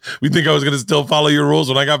think I was going to still follow your rules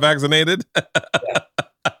when I got vaccinated?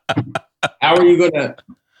 How are you going to?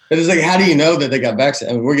 It's like, how do you know that they got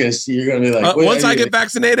vaccinated? I mean, we're going to see. You're going to be like, once I get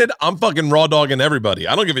vaccinated, I'm fucking raw dogging everybody.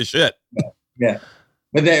 I don't give a shit. Yeah.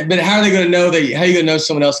 But how are they going to know that? How are you going to know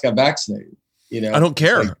someone else got vaccinated? You know, I don't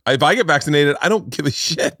care. Like, if I get vaccinated, I don't give a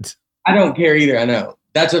shit. I don't care either. I know.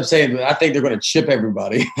 That's what I'm saying. But I think they're going to chip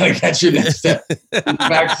everybody. Like that's your next step.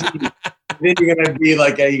 Vaccine. Then you're going to be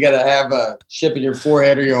like, you got to have a chip in your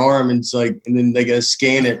forehead or your arm, and it's like, and then they got to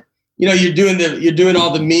scan it. You know, you're doing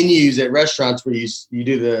all the menus at restaurants where you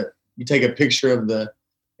take a picture of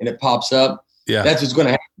and it pops up. Yeah, that's what's going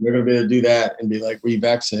to happen. They're going to be able to do that and be like, "Were you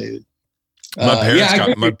vaccinated?" My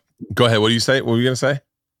parents Go ahead. What do you say? What were you going to say?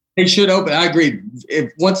 They should open. I agree.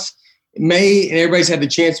 If once May and everybody's had the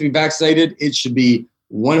chance to be vaccinated, it should be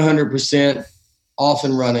 100% off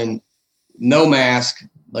and running, no mask.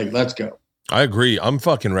 Like, let's go. I agree. I'm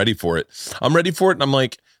fucking ready for it. I'm ready for it. And I'm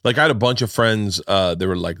like I had a bunch of friends, they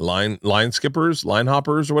were like line skippers, line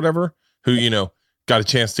hoppers or whatever, who, you know, got a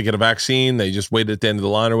chance to get a vaccine. They just waited at the end of the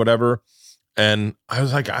line or whatever. And I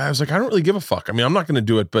was like, I don't really give a fuck. I mean, I'm not going to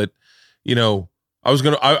do it, but you know,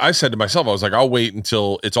 I said to myself, I was like, I'll wait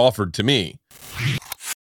until it's offered to me.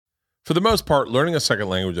 For the most part, learning a second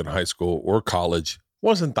language in high school or college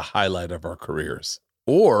wasn't the highlight of our careers,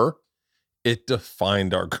 or it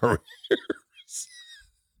defined our careers.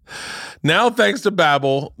 Now, thanks to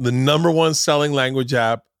Babbel, the #1 selling language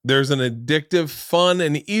app, There's an addictive, fun,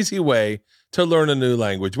 and easy way to learn a new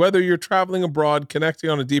language. Whether you're traveling abroad, connecting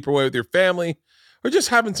on a deeper way with your family, or just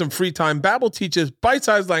having some free time, Babbel teaches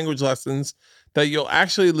bite-sized language lessons that you'll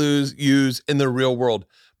actually use in the real world.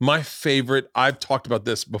 My favorite, I've talked about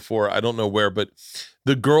this before, I don't know where, but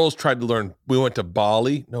the girls tried to learn, we went to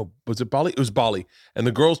Bali. No, was it Bali? It was Bali. And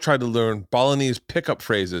the girls tried to learn Balinese pickup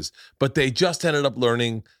phrases, but they just ended up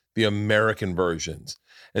learning the American versions.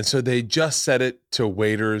 And so they just said it to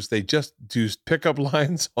waiters. They just used pickup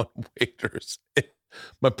lines on waiters.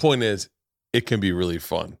 My point is, it can be really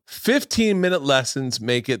fun. 15-minute lessons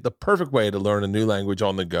make it the perfect way to learn a new language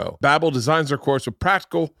on the go. Babbel designs their course with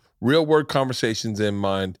practical, real-world conversations in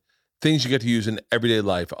mind, things you get to use in everyday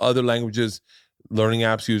life. Other languages, learning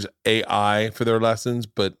apps use AI for their lessons,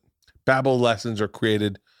 but Babbel lessons are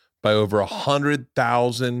created by over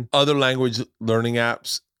 100,000 other language learning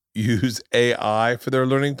apps use AI for their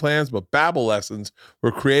learning plans, but Babbel lessons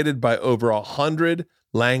were created by over 100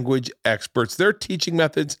 language experts. Their teaching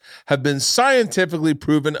methods have been scientifically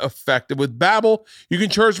proven effective. With Babbel, you can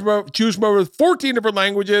choose from over 14 different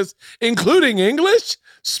languages, including English,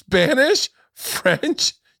 Spanish,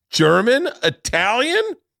 French, German, Italian.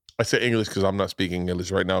 I say English because I'm not speaking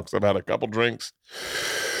English right now because I've had a couple drinks.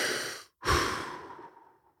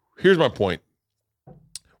 Here's my point.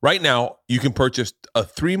 Right now, you can purchase a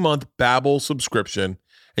 3-month Babbel subscription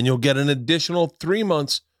and you'll get an additional 3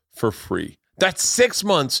 months for free. That's 6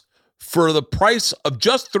 months for the price of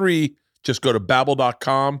just 3. Just go to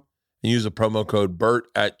Babbel.com and use the promo code BERT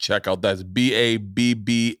at checkout. That's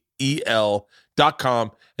BABBEL.com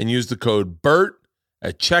and use the code BERT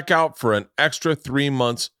at checkout for an extra 3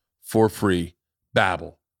 months for free.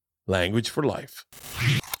 Babbel, language for life.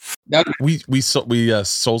 We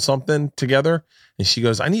sold something together, and she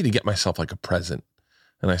goes, I need to get myself like a present.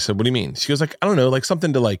 And I said, what do you mean? She goes like, I don't know, like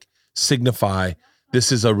something to like signify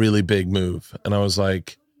this is a really big move. And I was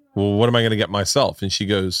like, well, what am I going to get myself? And she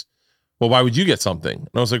goes, well, why would you get something? And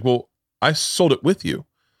I was like, well, I sold it with you.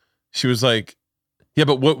 She was like, yeah,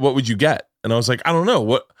 but what would you get? And I was like, I don't know.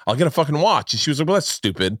 What? I'll get a fucking watch. And she was like, well, that's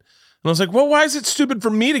stupid. And I was like, well, why is it stupid for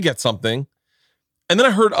me to get something? And then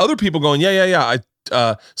I heard other people going, yeah.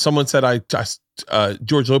 Someone said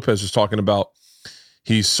George Lopez was talking about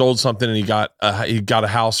he sold something and he got a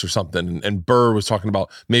house or something. And Burr was talking about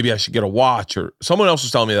maybe I should get a watch, or someone else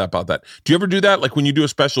was telling me about that. Do you ever do that? Like when you do a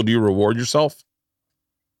special, do you reward yourself?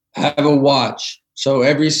 I have a watch. So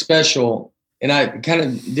every special, and I kind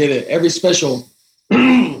of did it every special.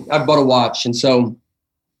 I bought a watch, and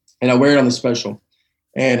I wear it on the special.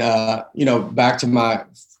 And back to my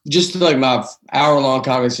hour-long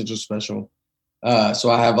Comedy Central special. So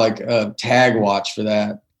I have like a tag watch for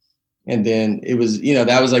that. And then it was,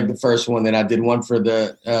 that was like the first one. Then I did one for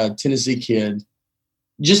the Tennessee Kid,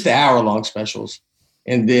 just the hour-long specials.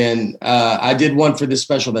 And then I did one for this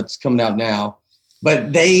special that's coming out now. But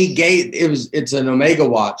it's an Omega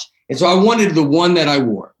watch. And so I wanted the one that I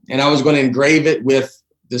wore, and I was going to engrave it with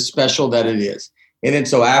the special that it is. And then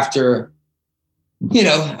so after,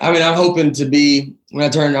 I'm hoping to be,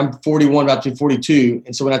 I'm 41, about to be 42.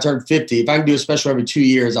 And so when I turn 50, if I can do a special every 2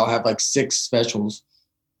 years, I'll have like 6 specials.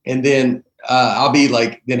 And then I'll be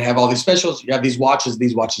like, then have all these specials. You have these watches.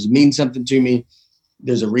 These watches mean something to me.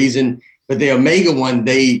 There's a reason. But the Omega one,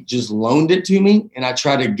 they just loaned it to me, and I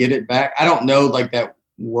try to get it back. I don't know like that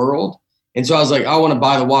world. And so I was like, I want to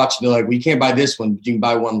buy the watch. And they're like, well, you can't buy this one, but you can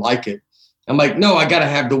buy one like it. I'm like, no, I got to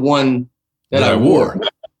have the one that I wore.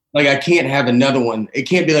 Like, I can't have another one. It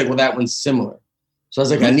can't be like, well, that one's similar. So I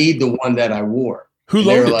was like, I need the one that I wore. Who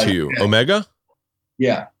loaned it to you? Omega?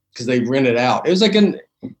 Yeah, because they rent it out. It was like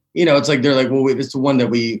it's like they're like, well, it's the one that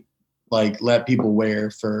we like let people wear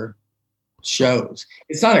for shows.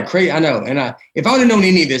 It's not a crazy. I know. And if I would have known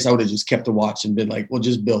any of this, I would have just kept the watch and been like, well,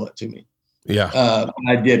 just bill it to me. Yeah.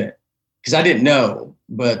 I didn't, because I didn't know.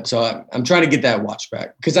 But so I'm trying to get that watch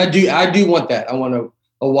back, because I do want that. I want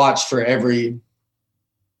a watch for every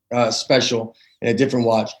special and a different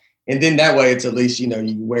watch. And then that way it's at least, you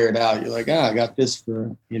wear it out. You're like, I got this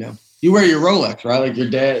for, you wear your Rolex, right? Like your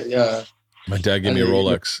dad. My dad gave me a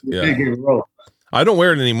Rolex. Yeah. A Rolex. I don't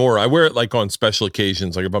wear it anymore. I wear it like on special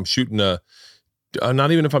occasions. Like if I'm shooting not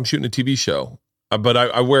even if I'm shooting a TV show, but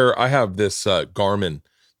I have this Garmin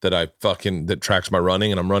that tracks my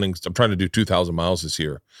running, and I'm trying to do 2,000 miles this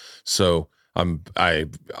year. So I'm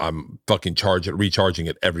fucking recharging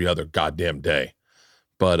it every other goddamn day.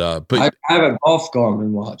 But I have a golf Garmin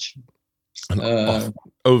watch. A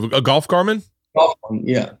golf Garmin? Golf Garmin,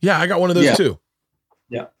 yeah. Yeah, I got one of those too.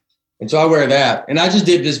 Yeah. And so I wear that. And I just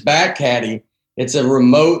did this back caddy. It's a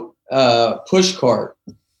remote push cart,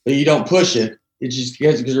 but you don't push it. It just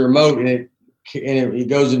gets a remote, and it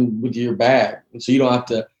goes in with your bag. And so you don't have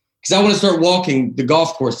to, because I want to start walking the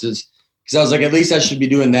golf courses, because I was like, at least I should be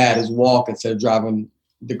doing that as walk instead of driving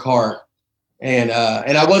the cart. And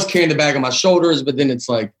I was carrying the bag on my shoulders, but then it's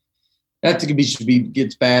like, that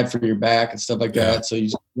gets bad for your back and stuff like that. So you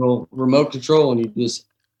just remote control and you just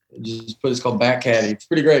put, it's called back caddy. It's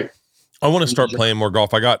pretty great. I want to start playing more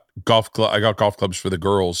golf. I got golf clubs for the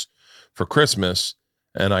girls for Christmas,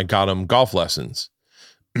 and I got them golf lessons.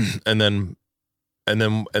 and then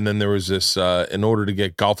there was this, in order to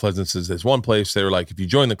get golf lessons, there's one place they were like, if you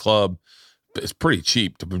join the club, it's pretty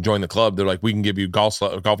cheap to join the club. They're like, we can give you golf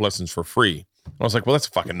lessons for free. I was like, well, that's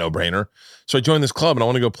a fucking no-brainer. So I joined this club and I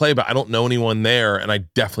want to go play, but I don't know anyone there, and I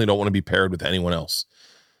definitely don't want to be paired with anyone else.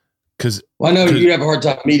 I know you have a hard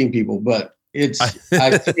time meeting people, but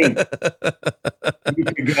I think you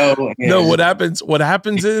could go. No, what happens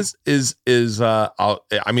is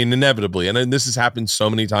inevitably, and this has happened so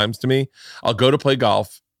many times to me. I'll go to play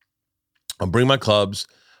golf. I'll bring my clubs.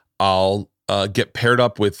 I'll get paired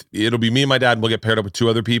up with, it'll be me and my dad, and we'll get paired up with 2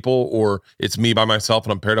 other people, or it's me by myself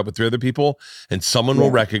and I'm paired up with 3 other people, and someone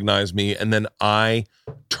will recognize me, and then I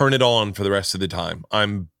turn it on for the rest of the time.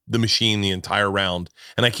 I'm the machine the entire round,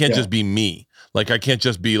 and I can't just be me. Like, I can't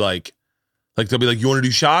just be like they'll be like, you want to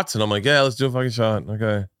do shots? And I'm like, yeah, let's do a fucking shot.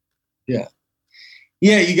 Okay. Yeah.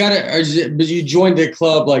 Yeah, you gotta, but you joined a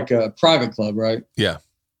club, like a private club, right? Yeah.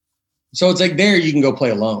 So it's like there you can go play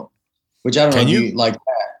alone, which I don't know if you like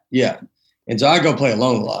that. Yeah. And so I go play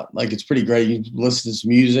alone a lot. Like, it's pretty great. You listen to some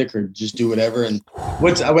music or just do whatever. And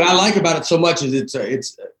what I like about it so much is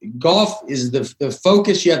it's golf is the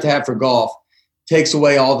focus you have to have for golf takes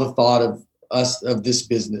away all the thought of this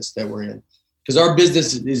business that we're in. Because our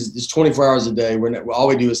business is 24 hours a day. All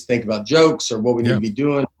we do is think about jokes or what we need to be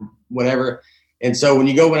doing, whatever. And so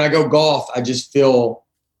when I go golf, I just feel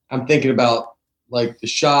I'm thinking about like the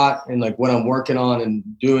shot and like what I'm working on and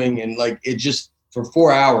doing. And like, it just for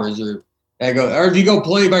 4 hours or if you go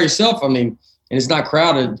play by yourself, I mean, and it's not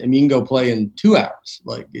crowded, I mean, you can go play in 2 hours.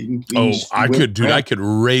 Like, I could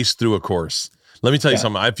race through a course. Let me tell you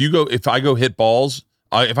something. If I hit balls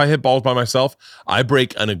by myself, I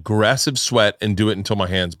break an aggressive sweat and do it until my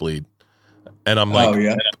hands bleed. And I'm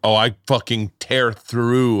like, I fucking tear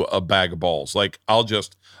through a bag of balls. Like, a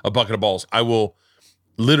bucket of balls. I will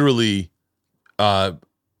literally, I'll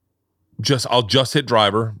just hit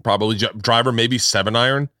driver, probably driver, maybe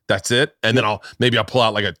 7-iron. That's it. And then I'll pull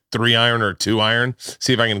out like a 3-iron or a 2-iron,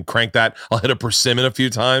 see if I can crank that. I'll hit a persimmon a few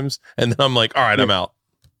times, and then I'm like, all right, I'm out.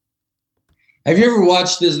 Have you ever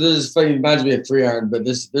watched this? This is funny. It reminds me of 3-iron, but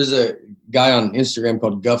there's a guy on Instagram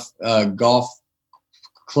called Golf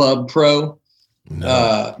Club Pro.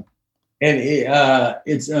 No. And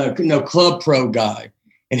it's Club Pro guy.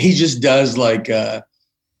 And he just does like,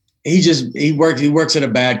 he works at a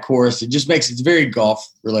bad course. It just makes, it's very golf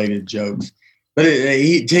related jokes, but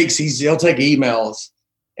he'll take emails.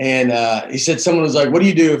 And he said, someone was like, what do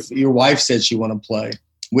you do if your wife said she want to play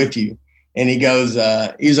with you? And he goes,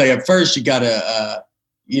 he's like, at first you gotta,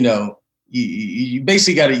 you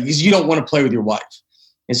basically gotta, because you don't want to play with your wife.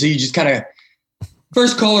 And so you just kind of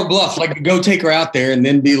first call her bluff, like go take her out there and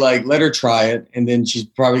then be like, let her try it. And then she's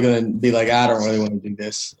probably going to be like, I don't really want to do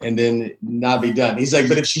this. And then not be done. He's like,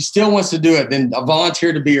 but if she still wants to do it, then I'll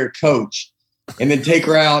volunteer to be her coach and then take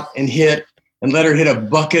her out and let her hit a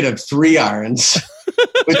bucket of 3-irons,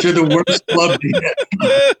 which are the worst club to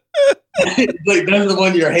hit. It's like, that's the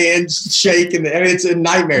one your hands shake. And it's a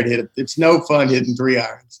nightmare to hit it. It's no fun hitting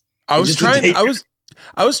 3-irons. I was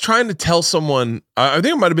trying to tell someone, I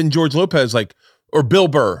think it might've been George Lopez, or Bill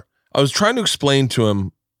Burr. I was trying to explain to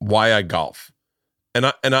him why I golf. And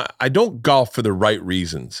I don't golf for the right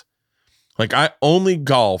reasons. Like, I only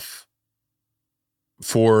golf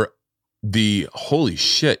for the holy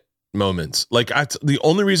shit moments. Like, the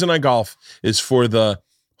only reason I golf is for the,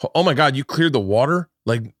 oh my God, you cleared the water?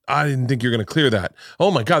 Like, I didn't think you're going to clear that. Oh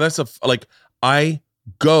my God, I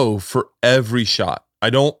go for every shot. I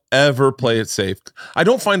don't ever play it safe. I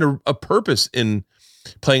don't find a purpose in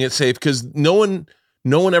playing it safe because no one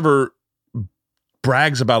ever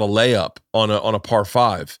brags about a layup on a par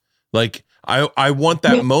 5. Like, I want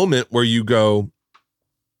that moment where you dot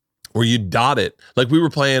it. Like, we were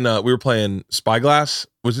playing Spyglass.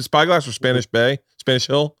 Was it Spyglass or Spanish Bay? Spanish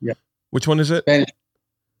Hill? Yeah. Which one is it?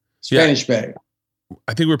 Spanish Bay.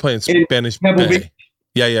 I think we were playing Spanish Bay.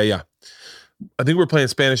 Yeah. I think we were playing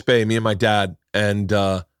Spanish Bay, me and my dad, and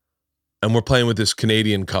we're playing with this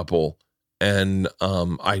Canadian couple. And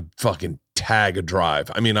I fucking tag a drive.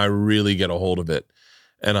 I mean, I really get a hold of it.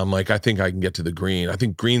 And I'm like, I think I can get to the green. I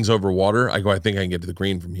think green's over water. I think I can get to the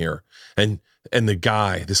green from here. And the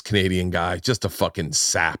guy, this Canadian guy, just a fucking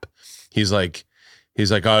sap. He's like,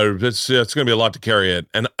 oh, it's going to be a lot to carry it.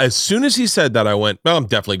 And as soon as he said that, I went, well, I'm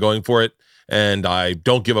definitely going for it. And I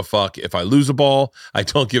don't give a fuck if I lose a ball. I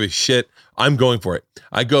don't give a shit. I'm going for it.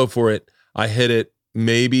 I go for it. I hit it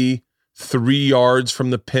maybe 3 yards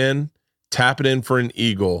from the pin, tap it in for an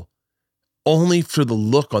eagle, only for the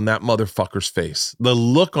look on that motherfucker's face. The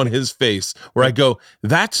look on his face where I go,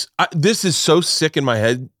 this is so sick in my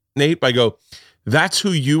head, Nate. I go, that's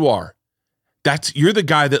who you are. You're the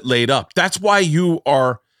guy that laid up. That's why you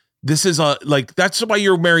are, that's why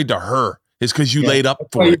you're married to her, is because you laid up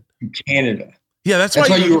for it. In Canada. Yeah, that's why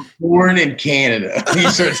why you were born in Canada. You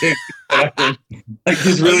start saying, like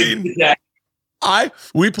this really.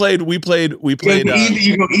 We played.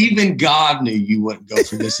 Even God knew you wouldn't go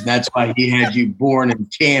for this, and that's why He had you born in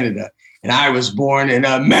Canada, and I was born in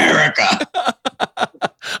America.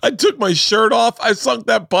 I took my shirt off. I sunk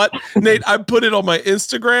that butt, Nate. I put it on my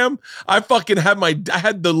Instagram. I fucking had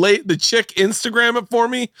the chick Instagram it for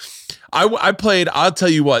me. I played. I'll tell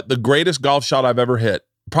you what, the greatest golf shot I've ever hit.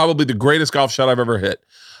 Probably the greatest golf shot I've ever hit.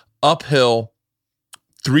 Uphill,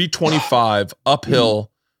 325 uphill.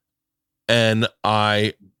 And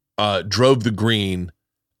I drove the green.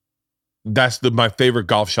 That's my favorite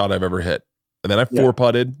golf shot I've ever hit. And then I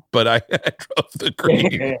 4-putted, but I drove the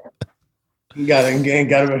green. You got a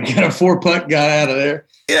 4-putt, got out of there.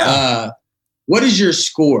 Yeah. What is your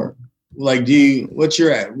score? Like, what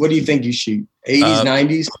do you think you shoot? 80s,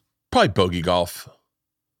 90s? Probably bogey golf.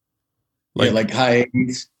 Like high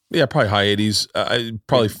 80s. Yeah, probably high 80s. I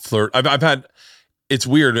probably flirt. I've had. It's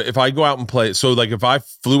weird if I go out and play. So like if I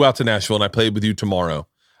flew out to Nashville and I played with you tomorrow,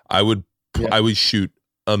 I would shoot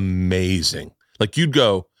amazing. Like you'd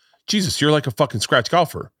go, Jesus, you're like a fucking scratch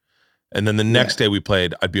golfer. And then the next day we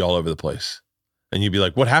played, I'd be all over the place. And you'd be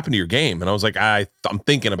like, what happened to your game? And I was like, I'm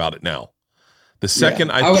thinking about it now. The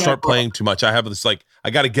second I start playing too much, I have this like, I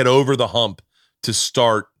got to get over the hump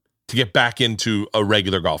to get back into a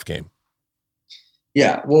regular golf game.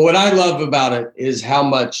 Yeah. Well, what I love about it is how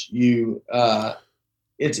much you,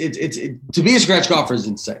 it's to be a scratch golfer is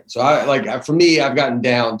insane. So for me, I've gotten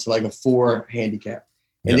down to like a 4 handicap,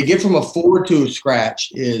 and to get from a 4 to a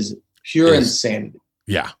scratch is pure insanity.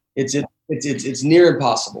 Yeah. It's near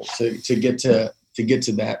impossible to get to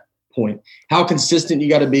that point. How consistent you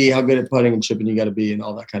got to be, how good at putting and chipping you got to be, and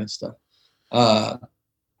all that kind of stuff. I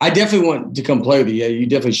definitely want to come play with you. Yeah, you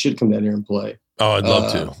definitely should come down here and play. Oh, I'd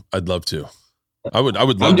love to. I'd love to. I would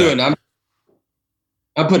love that.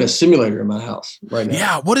 I put a simulator in my house right now.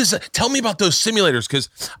 Yeah, what is it? Tell me about those simulators, because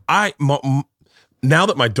now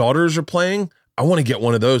that my daughters are playing, I want to get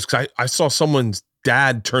one of those, because I saw someone's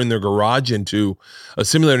dad turn their garage into a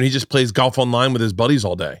simulator, and he just plays golf online with his buddies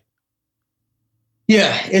all day.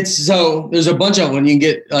 Yeah, there's a bunch of them. You can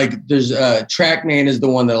get there's TrackMan is the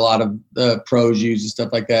one that a lot of the pros use and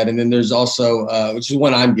stuff like that. And then there's also, which is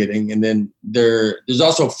one I'm getting. And then there's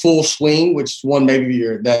also Full Swing, which is one maybe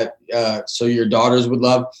so your daughters would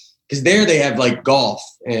love, because there they have like golf,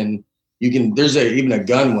 and there's even a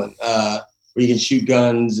gun one where you can shoot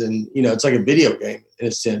guns, and it's like a video game in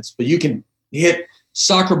a sense, but you can hit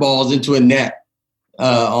soccer balls into a net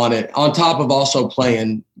on it, on top of also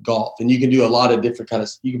playing golf. And you can do a lot of different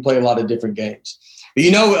you can play a lot of different games.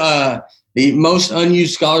 But the most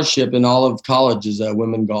unused scholarship in all of college is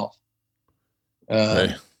women golf.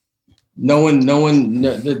 Hey. No one,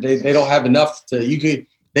 they don't have enough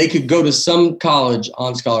they could go to some college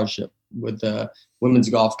on scholarship with women's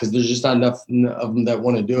golf, because there's just not enough of them that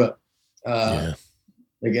want to do it.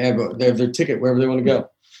 They have their ticket wherever they want to go.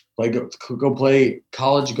 Go play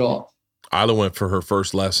college golf. Isla went for her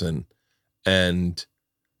first lesson, and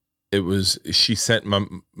she sent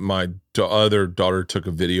my other daughter took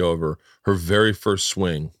a video of her very first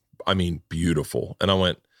swing. I mean, beautiful. And I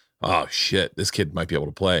went, oh shit, this kid might be able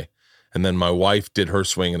to play. And then my wife did her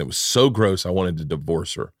swing, and it was so gross, I wanted to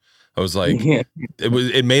divorce her. I was like,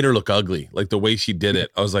 it made her look ugly, like the way she did it.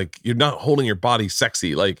 I was like, you're not holding your body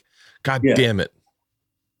sexy. Like, God damn it.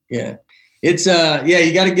 Yeah. It's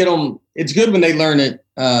you got to get them. It's good when they learn it.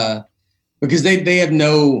 Because they have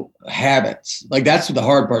no habits. Like that's the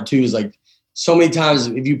hard part too, is like so many times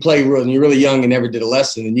if you play and you're really young and never did a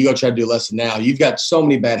lesson, and you go try to do a lesson now, you've got so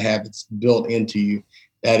many bad habits built into you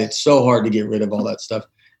that it's so hard to get rid of all that stuff.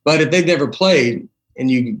 But if they've never played and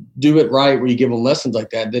you do it right, where you give them lessons like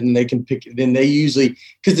that, then they can they usually,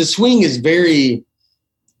 because the swing is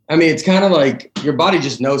it's kind of like your body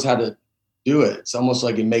just knows how to do it. It's almost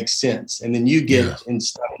like it makes sense. And then you get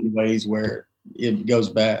stuck in ways where it goes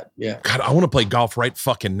bad. Yeah. God, I want to play golf right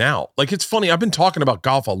fucking now. Like, it's funny. I've been talking about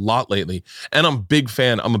golf a lot lately, and I'm a big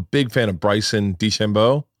fan of Bryson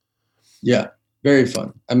DeChambeau. Yeah. Very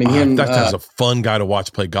fun. I mean, that's a fun guy to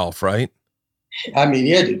watch play golf, right? I mean,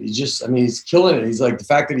 yeah, dude. He's killing it. He's like, the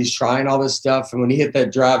fact that he's trying all this stuff, and when he hit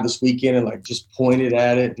that drive this weekend and like just pointed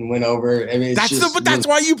at it and went over. I mean, that's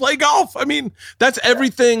why you play golf. I mean, that's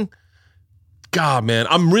everything. God, man,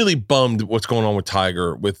 I'm really bummed what's going on with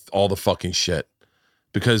Tiger with all the fucking shit,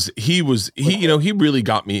 because he really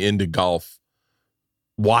got me into golf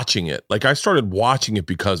watching it. Like, I started watching it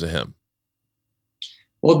because of him.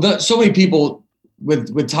 Well, so many people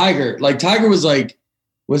with Tiger, like Tiger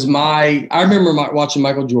I remember watching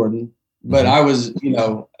Michael Jordan, but I was,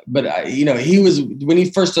 he was, when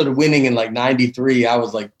he first started winning in like 93, I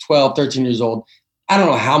was like 12, 13 years old. I don't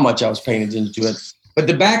know how much I was paying attention to it, but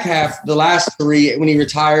the back half, the last three, when he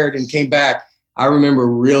retired and came back, I remember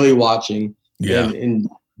really watching and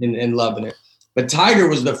loving it. But Tiger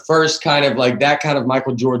was the first kind of like that kind of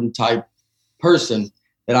Michael Jordan type person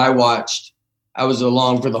that I watched. I was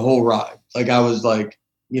along for the whole ride. Like, I was like,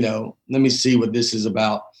 let me see what this is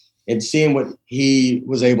about, and seeing what he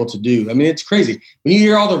was able to do. I mean, it's crazy. When you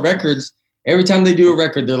hear all the records, every time they do a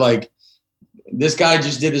record, they're like, this guy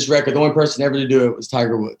just did this record. The only person ever to do it was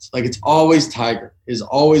Tiger Woods. Like, it's always Tiger is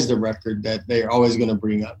always the record that they're always going to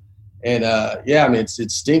bring up. And I mean, it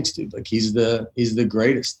stinks, dude. Like, he's the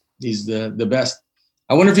greatest. He's the best.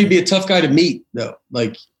 I wonder if he'd be a tough guy to meet, though.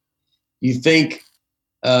 Like, you think,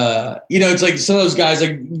 it's like some of those guys,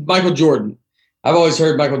 like Michael Jordan. I've always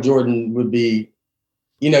heard Michael Jordan would be,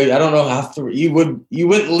 I don't know how you wouldn't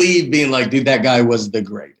leave being like, dude, that guy was the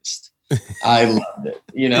greatest. I loved it.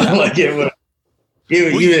 Like it would.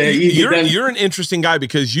 You're an interesting guy,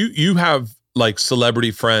 because you have like celebrity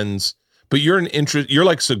friends, but you're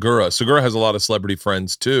like Segura. Segura has a lot of celebrity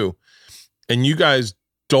friends too, and you guys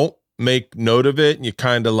don't make note of it. And you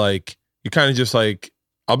kind of just like,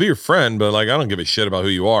 I'll be your friend, but like, I don't give a shit about who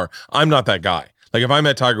you are. I'm not that guy. Like, if I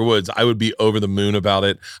met Tiger Woods, I would be over the moon about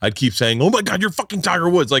it. I'd keep saying, "Oh my God, you're fucking Tiger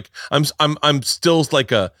Woods!" Like, I'm still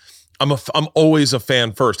like I'm always a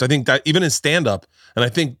fan first. I think that even in stand up, and I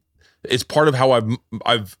think it's part of how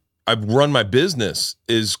I've run my business,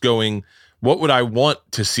 is going, what would I want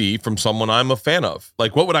to see from someone I'm a fan of?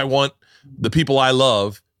 Like, what would I want the people I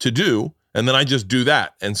love to do? And then I just do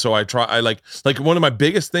that. And so I like one of my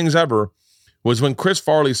biggest things ever was when Chris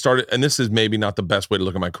Farley started, and this is maybe not the best way to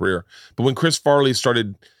look at my career, but when Chris Farley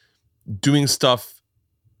started doing stuff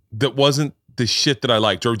that wasn't the shit that I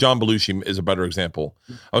liked, or John Belushi is a better example.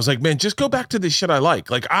 I was like, man, just go back to the shit I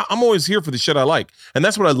like. Like, I'm always here for the shit I like. And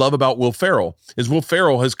that's what I love about Will Ferrell, is Will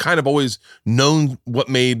Ferrell has kind of always known what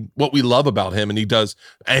we love about him. And he does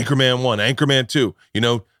Anchorman 1, Anchorman 2,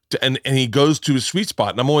 and he goes to his sweet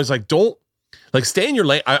spot. And I'm always like, stay in your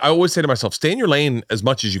lane. I always say to myself, stay in your lane as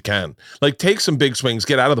much as you can. Like, take some big swings,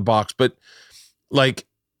 get out of the box. But like,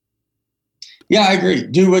 yeah, I agree.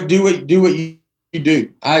 Do what you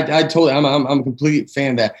do. I totally, I'm a complete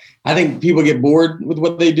fan of that. I think people get bored with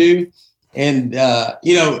what they do. And,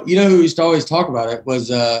 who used to always talk about it was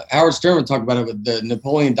Howard Stern talked about it with the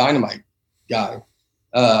Napoleon Dynamite guy.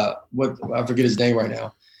 I forget his name right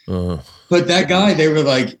now. But that guy, they were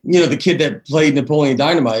like, the kid that played Napoleon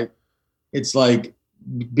Dynamite, it's like,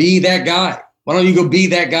 be that guy. Why don't you go be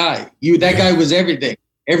that guy? That guy was everything.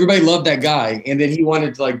 Everybody loved that guy. And then he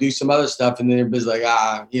wanted to like do some other stuff. And then everybody's like,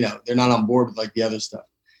 they're not on board with like the other stuff.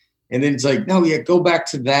 And then it's like, no, go back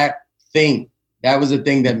to that thing. That was the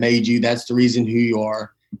thing that made you. That's the reason who you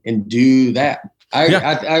are, and do that.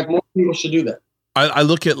 More people should do that. I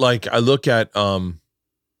look at what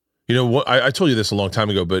I told you this a long time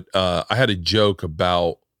ago, but I had a joke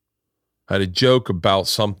about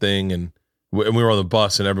something, and we were on the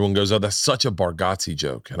bus, and everyone goes, "Oh, that's such a Bargatze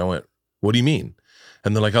joke." And I went, "What do you mean?"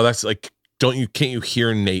 And they're like, "Oh, that's like, can't you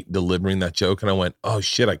hear Nate delivering that joke?" And I went, "Oh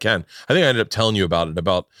shit, I can." I think I ended up telling you about it,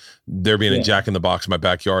 about there being a Jack in the Box in my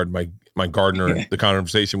backyard. My gardener, the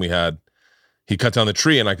conversation we had, he cut down the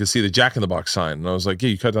tree and I could see the Jack in the Box sign. And I was like, "Yeah,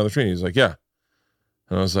 you cut down the tree?" And he's like, "Yeah."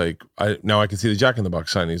 And I was like, now I can see the Jack in the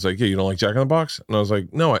Box sign. And he's like, "Yeah, you don't like Jack in the Box?" And I was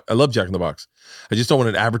like, "No, I love Jack in the Box. I just don't want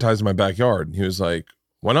it advertised in my backyard." And he was like,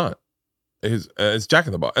 "Why not?" It's Jack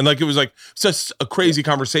in the Box. And like, it was like such a crazy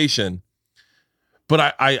conversation.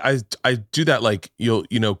 But I do that, like,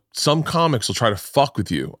 some comics will try to fuck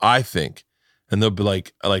with you, I think. And they'll be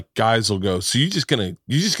like guys will go, "So you're just gonna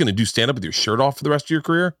do stand up with your shirt off for the rest of your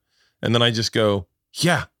career?" And then I just go,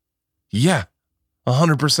 yeah,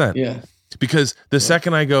 100%. Yeah. Because the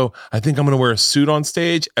second I go, "I think I'm going to wear a suit on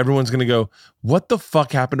stage," everyone's going to go, "What the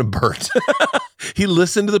fuck happened to Bert?" He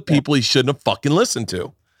listened to the people he shouldn't have fucking listened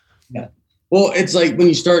to. Yeah. Well, it's like when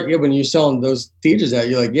you're selling those theaters out,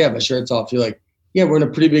 you're like, "Yeah, my shirt's off." You're like, "Yeah, we're in a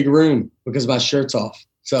pretty big room because my shirt's off.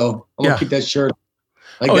 So I'm going to keep that shirt."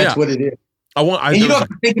 Like, that's what it is. And you don't have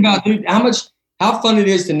to think about, dude, how fun it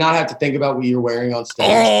is to not have to think about what you're wearing on stage.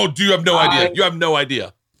 Oh, do you have no idea? You have no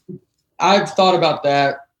idea. I've thought about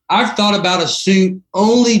that. I've thought about a suit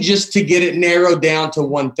only just to get it narrowed down to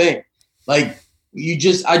one thing. Like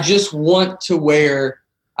I just want to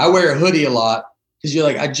I wear a hoodie a lot because you're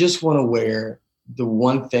like, I just want to wear the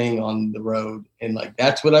one thing on the road. And like,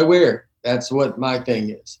 that's what I wear. That's what my thing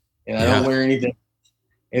is. And I don't wear anything.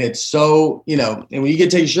 And it's so, and when you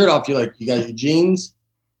get to take your shirt off, you're like, you got your jeans,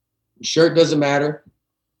 your shirt doesn't matter.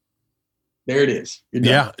 There it is.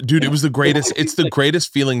 Yeah, dude, it was the greatest. It's the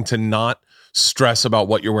greatest feeling to not stress about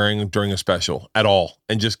what you're wearing during a special at all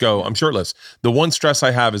and just go, I'm shirtless. The one stress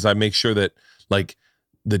I have is I make sure that like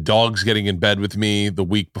the dog's getting in bed with me the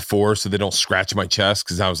week before so they don't scratch my chest,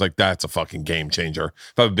 because I was like, that's a fucking game changer.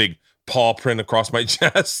 If I have a big paw print across my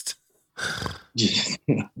chest.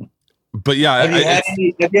 But yeah. Have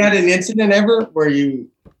you had an incident ever where you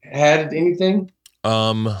had anything?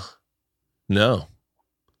 No.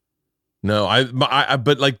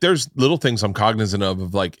 But like, there's little things I'm cognizant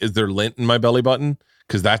of like, is there lint in my belly button?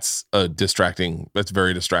 Because that's distracting. That's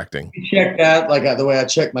very distracting. You check that, like the way I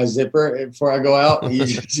check my zipper before I go out. You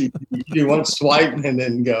do one swipe and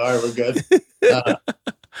then go, all right, we're good. I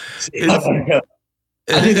did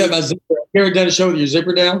that with my zipper. You ever done a show with your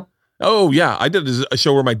zipper down? Oh yeah, I did a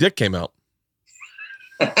show where my dick came out.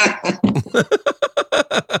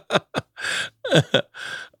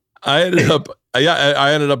 I ended up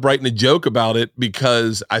writing a joke about it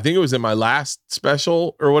because I think it was in my last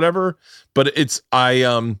special or whatever, but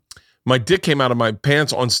my dick came out of my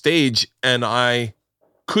pants on stage and I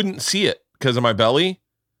couldn't see it because of my belly.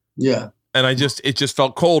 Yeah. And it just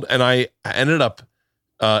felt cold. And I ended up,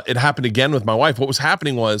 it happened again with my wife. What was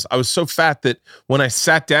happening was I was so fat that when I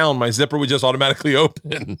sat down, my zipper would just automatically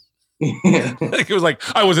open. Like, it was like,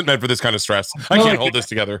 I wasn't meant for this kind of stress. I can't hold this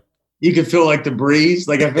together. You can feel like the breeze.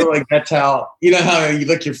 Like, I feel like that's how you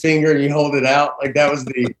lick your finger and you hold it out. Like that was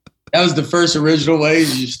the first original way.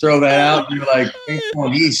 You just throw that out. And you're like, it's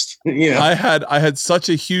going east. I had such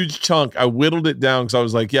a huge chunk. I whittled it down because I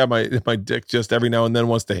was like, yeah, my dick just every now and then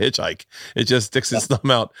wants to hitchhike. It just sticks its thumb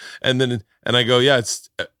out, and I go, yeah, it's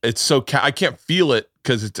so I can't feel it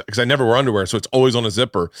because I never wear underwear, so it's always on a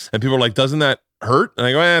zipper. And people are like, doesn't that hurt? And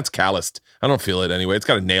I go, it's calloused. I don't feel it anyway. It's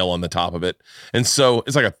got a nail on the top of it. And so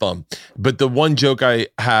it's like a thumb. But the one joke I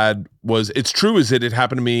had was, it's true, is that it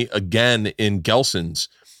happened to me again in Gelson's.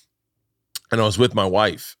 And I was with my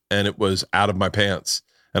wife and it was out of my pants.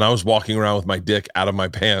 And I was walking around with my dick out of my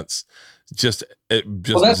pants. Just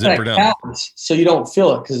zipper down. Callous, so you don't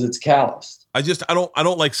feel it because it's calloused. I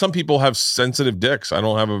don't like, some people have sensitive dicks. I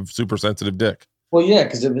don't have a super sensitive dick. Well, yeah,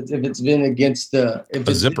 because if it's been against the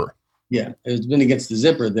zipper. Yeah, if it's been against the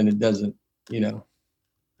zipper, then it doesn't, Yeah.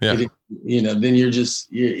 Then you're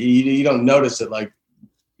just, you don't notice it like,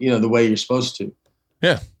 the way you're supposed to.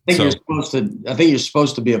 Yeah. I think you're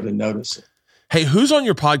supposed to be able to notice it. Hey, who's on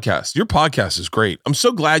your podcast? Your podcast is great. I'm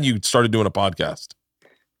so glad you started doing a podcast.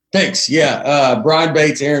 Thanks. Yeah. Brian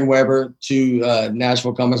Bates, Aaron Weber, two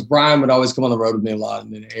Nashville comics. Brian would always come on the road with me a lot.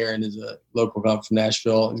 And then Aaron is a local comic from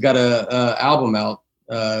Nashville. He's got a album out,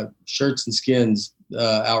 Shirts and Skins,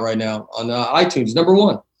 out right now on iTunes,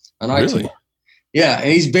 #1 on iTunes. Really? Yeah.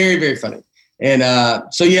 And he's very, very funny. And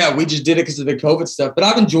so, yeah, we just did it because of the COVID stuff. But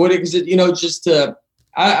I've enjoyed it because,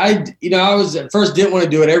 I was at first didn't want to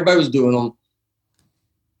do it. Everybody was doing them.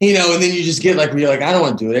 And then you just get like, you're like, I don't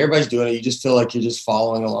want to do it. Everybody's doing it. You just feel like you're just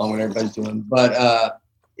following along when everybody's doing. But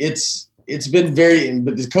it's been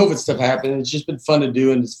but this COVID stuff happened. It's just been fun to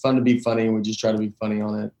do, and it's fun to be funny. And we just try to be funny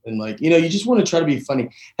on it. And like, you just want to try to be funny.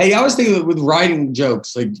 Hey, I always think with writing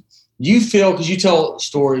jokes, like, do you feel, because you tell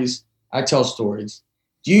stories, I tell stories.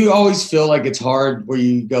 Do you always feel like it's hard where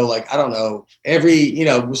you go like, I don't know,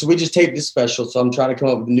 so we just taped this special, so I'm trying to come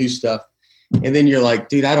up with new stuff. And then you're like,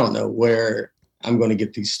 dude, I don't know where I'm going to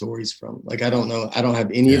get these stories from. Like, I don't know. I don't have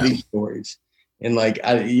any of these stories. And like,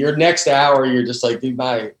 your next hour, you're just like, dude,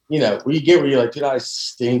 where you get where you're like, dude, I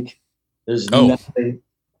stink. There's nothing.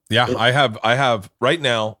 Yeah, I have right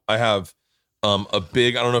now, I have a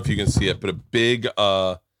big, I don't know if you can see it, but a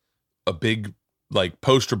big like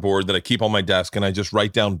poster board that I keep on my desk, and I just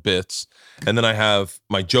write down bits. And then I have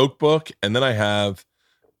my joke book, and then I have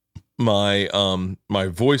my my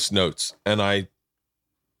voice notes. And what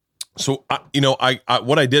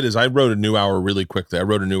I did is I wrote a new hour really quickly. I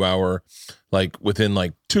wrote a new hour like within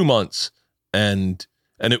like 2 months, and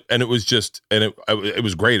it was just, and it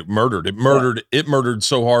was great. It murdered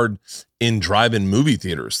so hard in drive-in movie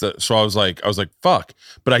theaters so I was like fuck,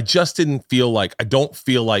 but I just didn't feel like, I don't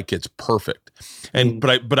feel like it's perfect. And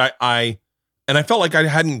but And I felt like I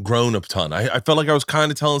hadn't grown a ton. I felt like I was kind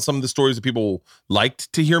of telling some of the stories that people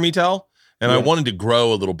liked to hear me tell. And I wanted to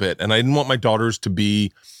grow a little bit. And I didn't want my daughters to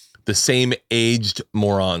be the same aged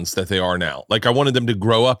morons that they are now. Like, I wanted them to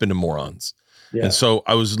grow up into morons. Yeah. And so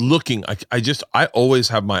I was looking, I always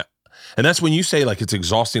have my, and that's when you say like it's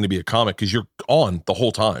exhausting to be a comic, because you're on the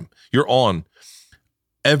whole time. You're on.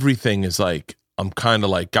 Everything is like, I'm kind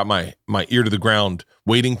of like got my ear to the ground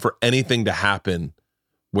waiting for anything to happen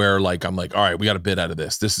where like, I'm like, all right, we got a bit out of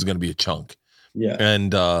this. This is going to be a chunk. Yeah.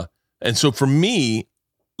 And so for me,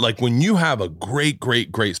 like when you have a great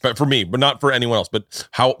for me, but not for anyone else, but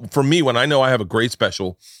for me, when I know I have a great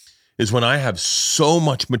special is when I have so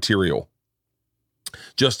much material,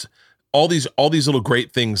 just all these little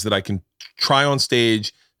great things that I can try on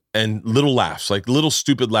stage and little laughs, like little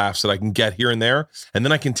stupid laughs that I can get here and there. And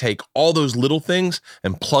then I can take all those little things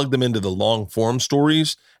and plug them into the long form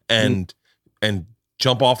stories and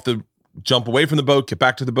jump away from the boat, get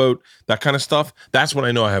back to the boat, that kind of stuff. That's when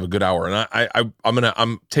I know I have a good hour. And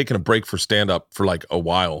I'm taking a break for stand up for like a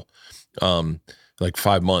while, like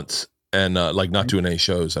 5 months, and like not doing any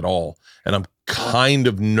shows at all. And I'm kind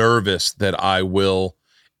of nervous that I'll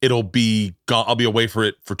be away for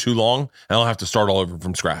it for too long, and I'll have to start all over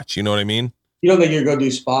from scratch. You know what I mean? You don't think you're going to do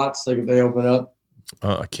spots like if they open up?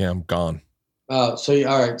 I can't. I'm gone. All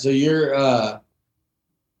right. So you're,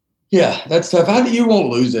 yeah, that's tough. You won't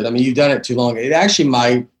lose it. I mean, you've done it too long. It actually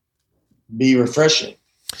might be refreshing.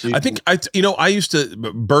 I think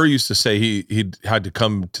Burr used to say he had to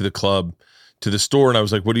come to the club, to the store, and I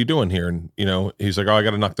was like, what are you doing here? And he's like, oh, I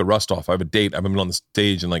got to knock the rust off. I have a date. I haven't been on the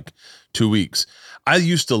stage in like 2 weeks. I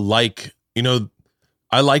used to like,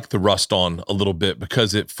 I like the rust on a little bit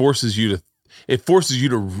because it forces you to it's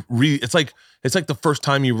like the first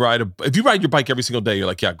time you if you ride your bike every single day, you're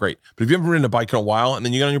like, yeah, great. But if you haven't ridden a bike in a while and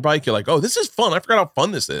then you get on your bike, you're like, oh, this is fun. I forgot how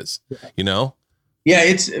fun this is, Yeah,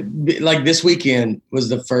 it's like this weekend was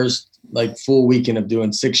the first like full weekend of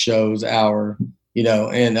doing 6 shows, hour,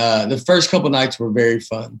 and the first couple of nights were very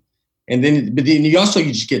fun. And then you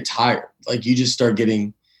just get tired. Like you just start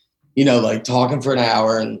getting, like talking for an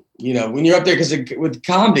hour. And, when you're up there, because with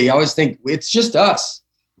comedy, I always think it's just us.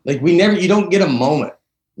 Like you don't get a moment.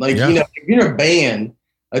 Like, if you're in a band,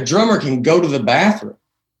 a drummer can go to the bathroom.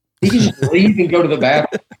 He can just leave and go to the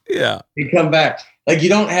bathroom. Yeah. And come back. Like you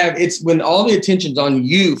don't have, it's when all the attention's on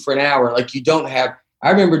you for an hour, like you don't have, I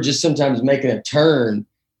remember just sometimes making a turn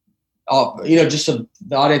off, just so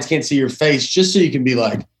the audience can't see your face, just so you can be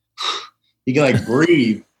like, you can like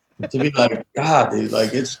breathe to be like, God, dude,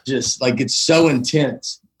 like, it's just like, it's so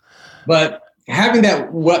intense. But having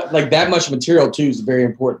that much material too is very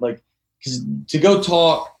important. Like, because to go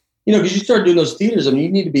talk, because you start doing those theaters, I mean,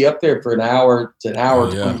 you need to be up there for an hour to an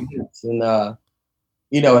hour, 20 minutes. And,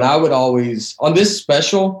 and I would always, on this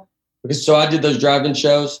special, because I did those drive-in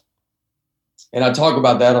shows, and I talk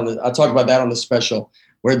about that on the special,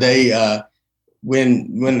 where they,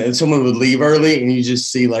 when someone would leave early and you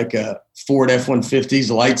just see like a Ford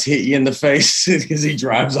F-150's lights hit you in the face because he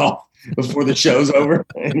drives off before the show's over.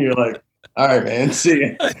 And you're like, all right, man, see ya.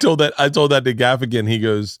 I told that to Gaffigan. He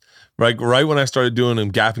goes, right when I started doing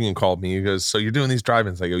them, Gaffigan called me. He goes, so you're doing these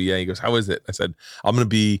drive-ins? I go, yeah. He goes, how is it? I said, I'm going to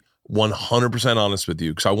be 100% honest with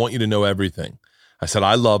you because I want you to know everything. I said,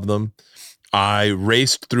 I love them. I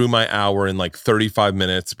raced through my hour in like 35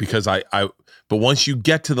 minutes because but once you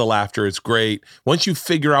get to the laughter, it's great. Once you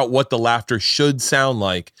figure out what the laughter should sound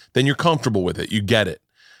like, then you're comfortable with it. You get it.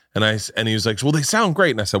 And he was like, well, they sound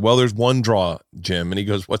great. And I said, well, there's one draw, Jim. And he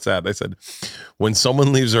goes, what's that? And I said, when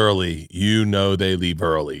someone leaves early, they leave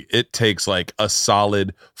early. It takes like a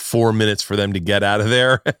solid 4 minutes for them to get out of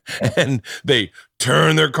there. And they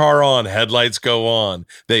turn their car on, headlights go on.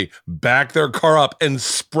 They back their car up and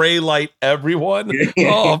spray light everyone.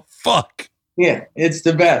 Oh, fuck. Yeah, it's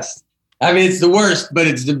the best. I mean, it's the worst, but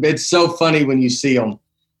it's so funny when you see them.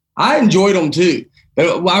 I enjoyed them too.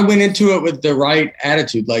 But I went into it with the right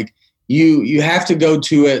attitude. Like you have to go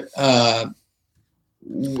to it.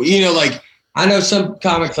 Like I know some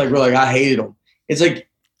comics like were like, I hated them. It's like,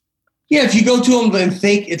 yeah, if you go to them and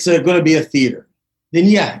think it's going to be a theater, then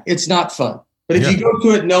yeah, it's not fun. But if you go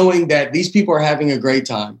to it knowing that these people are having a great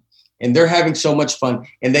time and they're having so much fun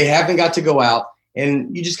and they haven't got to go out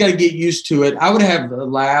and you just got to get used to it. I would have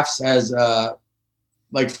laughs as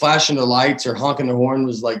like flashing the lights or honking the horn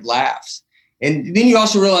was like laughs. And then you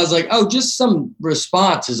also realize like, oh, just some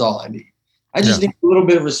response is all I need. I just need a little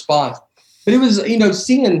bit of response. But it was,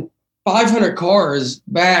 seeing 500 cars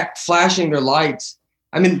back flashing their lights.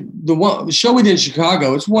 I mean, the show we did in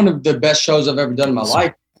Chicago, it's one of the best shows I've ever done in my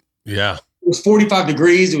life. Yeah. It was 45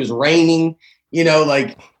 degrees. It was raining.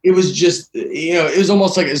 like it was just, it was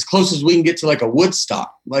almost like as close as we can get to like a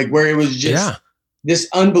Woodstock, like where it was just this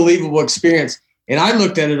unbelievable experience. And I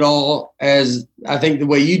looked at it all as, I think the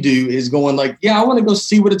way you do is going like, yeah, I want to go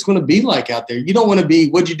see what it's going to be like out there. You don't want to be,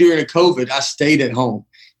 what'd you do during COVID? I stayed at home.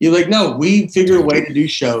 You're like, no, we figured a way to do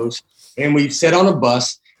shows, and we sat on a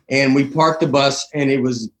bus and we parked the bus. And it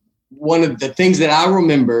was one of the things that I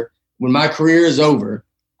remember when my career is over.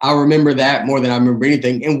 I remember that more than I remember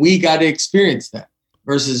anything. And we got to experience that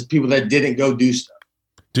versus people that didn't go do stuff.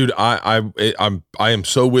 Dude, I am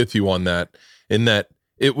so with you on that, in that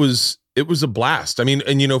it was a blast. I mean,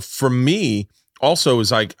 and for me also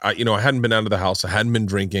is like, I hadn't been out of the house. I hadn't been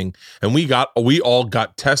drinking, and we all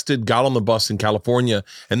got tested, got on the bus in California,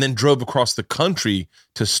 and then drove across the country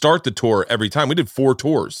to start the tour every time. We did 4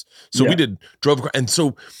 tours. So drove, and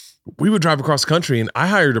so we would drive across the country, and I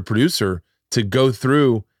hired a producer to go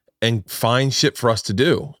through and find shit for us to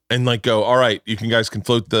do, and like go, all right, you guys can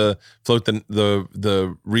float the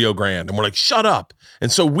Rio Grande. And we're like, shut up.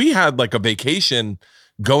 And so we had like a vacation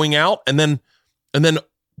going out, and then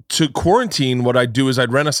to quarantine, what I'd do is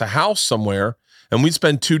I'd rent us a house somewhere, and we'd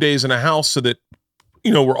spend 2 days in a house so that,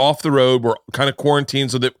 we're off the road, we're kind of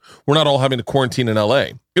quarantined so that we're not all having to quarantine in LA.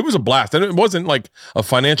 It was a blast. And it wasn't like a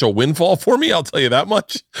financial windfall for me, I'll tell you that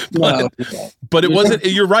much. But it wasn't,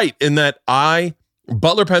 you're right, in that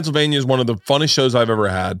Butler, Pennsylvania is one of the funnest shows I've ever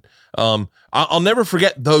had. I'll never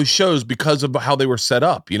forget those shows because of how they were set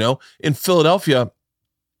up. In Philadelphia,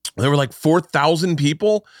 there were like 4,000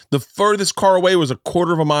 people. The furthest car away was a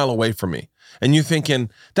quarter of a mile away from me. And you're thinking,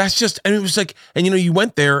 that's just, and it was like, and you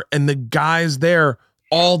went there, and the guys there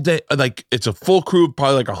all day, like it's a full crew of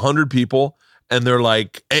probably like 100 people. And they're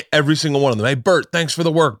like, every single one of them, hey, Bert, thanks for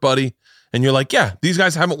the work, buddy. And you're like, yeah, these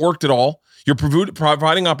guys haven't worked at all. You're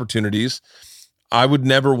providing opportunities. I would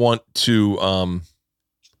never want to,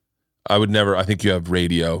 I think you have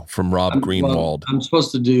radio from Rob Greenwald. I'm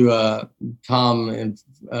supposed to do Tom and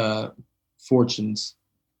Fortunes.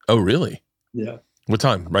 Oh, really? Yeah. What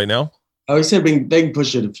time? Right now? Oh, he said they can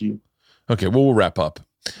push it a few. Okay, well, we'll wrap up.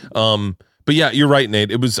 But yeah, you're right,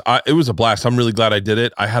 Nate. It was a blast. I'm really glad I did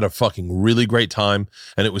it. I had a fucking really great time,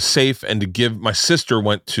 and it was safe. And my sister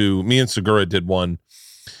went to, me and Segura did one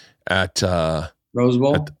at Rose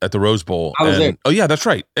Bowl? At the Rose Bowl. I was there. Oh, yeah, that's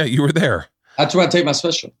right. Yeah, you were there. That's where I take my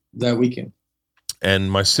special that weekend.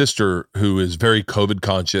 And my sister, who is very COVID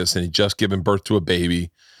conscious and had just given birth to a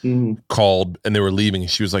baby, called, and they were leaving. And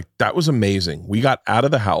she was like, that was amazing. We got out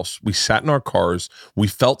of the house. We sat in our cars. We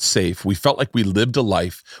felt safe. We felt like we lived a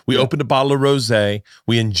life. We opened a bottle of rosé.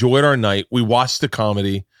 We enjoyed our night. We watched the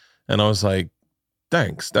comedy. And I was like,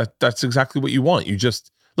 thanks. That's exactly what you want. You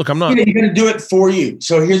just, look, I'm not. You're going to do it for you.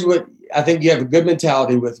 So here's what I think: you have a good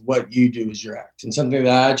mentality with what you do as your act. And something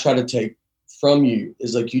that I try to take from you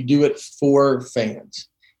is like, you do it for fans.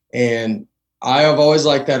 And I have always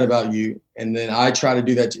liked that about you. And then I try to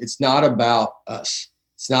do that. It's not about us.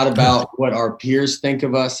 It's not about what our peers think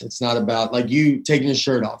of us. It's not about like you taking your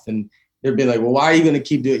shirt off and they'd be like, well, why are you going to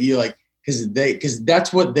keep doing it? You're like, because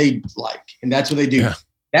that's what they like. And that's what they do. Yeah.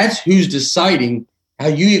 That's who's deciding how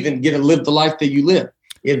you even get to live the life that you live.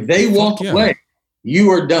 If they walk away,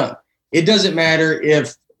 you are done. It doesn't matter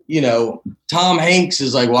if, Tom Hanks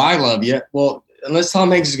is like, well, I love you. Well, unless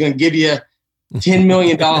Tom Hanks is going to give you $10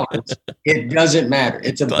 million, it doesn't matter.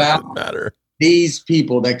 It's about these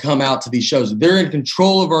people that come out to these shows. They're in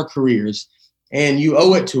control of our careers, and you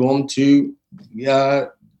owe it to them to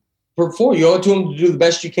perform. You owe it to them to do the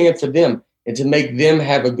best you can for them and to make them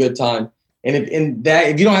have a good time. And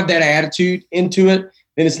if you don't have that attitude into it,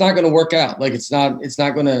 then it's not going to work out. Like it's not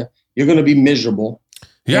going to, you're going to be miserable.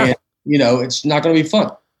 Yeah. And, it's not going to be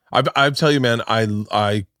fun. I tell you, man,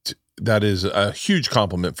 that is a huge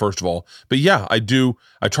compliment, first of all. But yeah, I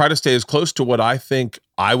try to stay as close to what I think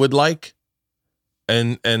I would like.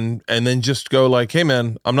 And then just go like, hey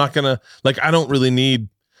man, I'm not gonna, like, I don't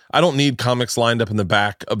need comics lined up in the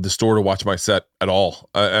back of the store to watch my set at all.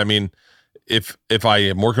 I mean, if I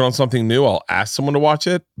am working on something new, I'll ask someone to watch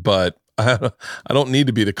it, but I don't need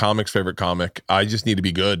to be the comic's favorite comic. I just need to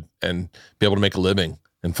be good and be able to make a living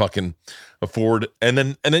and fucking afford. And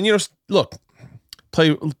then, look, play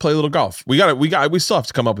a little golf. We still have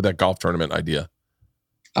to come up with that golf tournament idea.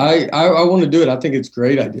 I want to do it. I think it's a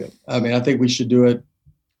great idea. I mean, I think we should do it.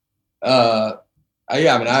 I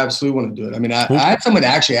absolutely want to do it. I mean, I had someone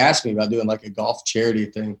actually ask me about doing like a golf charity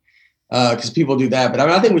thing. Cause people do that, but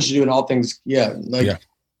I think we should do an all things.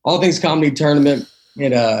 All things comedy tournament.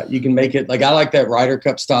 And you can make it like, I like that Ryder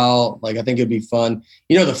Cup style. Like, I think it'd be fun.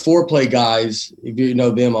 The Foreplay guys, if you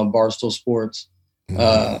know them on Barstool Sports,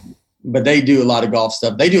 but they do a lot of golf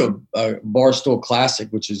stuff. They do a Barstool Classic,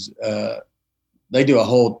 which is they do a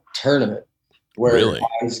whole tournament where Really?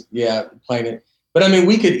 guys, playing it. But I mean,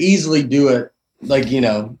 we could easily do it like,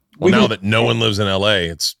 Well, now that no one lives in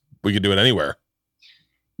LA, we could do it anywhere.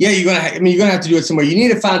 Yeah, you're gonna have to do it somewhere. You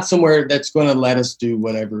need to find somewhere that's gonna let us do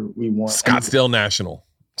whatever we want. Scottsdale National.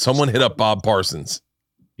 Someone hit up Bob Parsons.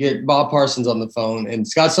 Get Bob Parsons on the phone, and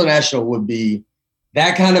Scottsdale National would be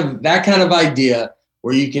that kind of idea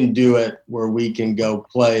where you can do it, where we can go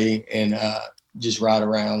play and just ride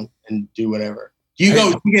around and do whatever. Do you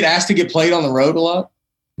get asked to get played on the road a lot?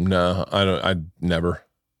 No, I don't. I never.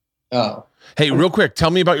 Oh, hey, real quick, tell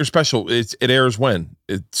me about your special. It airs when?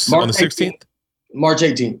 It's March on the 16th. March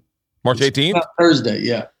 18th. March 18th. Thursday,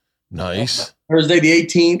 yeah. Nice. Thursday the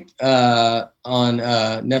 18th on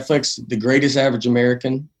Netflix, The Greatest Average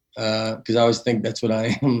American, because I always think that's what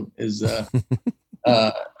I am.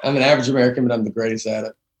 I'm an average American, but I'm the greatest at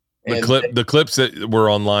it. The clips that were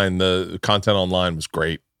online, the content online was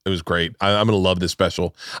great. It was great. I'm gonna love this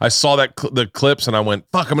special. I saw the clips and I went,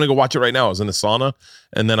 "Fuck, I'm gonna go watch it right now." I was in the sauna,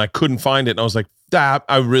 and then I couldn't find it, and I was like, "That."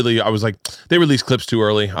 I was like, they released clips too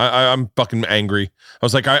early. I'm fucking angry. I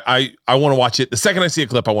was like, I want to watch it. The second I see a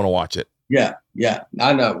clip, I want to watch it. Yeah,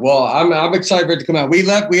 I know. Well, I'm excited for it to come out. We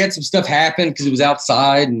had some stuff happen because it was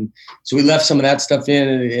outside, and so we left some of that stuff in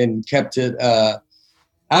and kept it.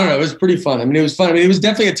 I don't know. It was pretty fun. I mean, it was fun. I mean, it was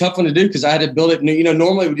definitely a tough one to do because I had to build it. You know,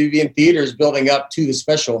 normally we'd be in theaters building up to the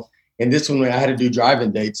special, and this one I had to do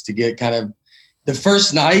drive-in dates to get kind of the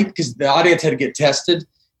first night because the audience had to get tested.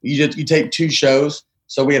 You take 2 shows,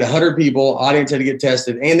 so we had 100 people. Audience had to get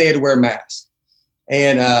tested, and they had to wear masks.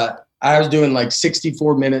 And I was doing like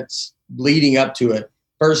 64 minutes leading up to it.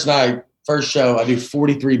 First night, first show, I do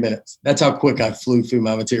 43 minutes. That's how quick I flew through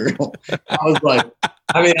my material. I was like,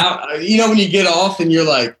 I mean, when you get off and you're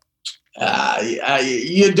like,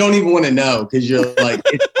 you don't even want to know because you're like,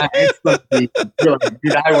 you're like,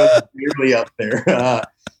 dude, I was really up there.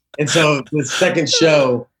 And so the second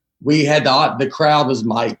show, we had the crowd was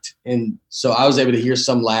mic'd. And so I was able to hear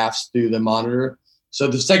some laughs through the monitor. So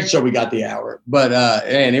the second show, we got the hour. But,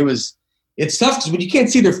 and it's tough because when you can't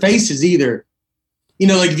see their faces either, you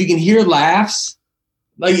know, like if you can hear laughs,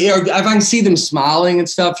 like if I can see them smiling and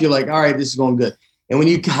stuff, you're like, all right, this is going good. And when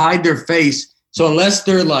you hide their face, so unless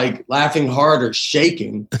they're like laughing hard or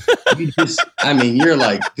shaking, you're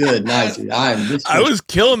like, good night, dude. I was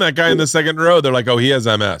killing that guy in the second row. They're like, oh, he has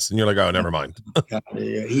MS. And you're like, oh, never mind. God,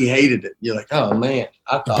 yeah, he hated it. You're like, oh, man.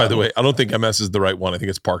 By the way, I don't think MS is the right one. I think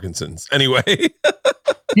it's Parkinson's. Anyway.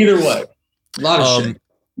 Either way, a lot of shit.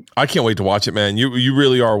 I can't wait to watch it, man. You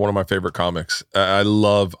really are one of my favorite comics. I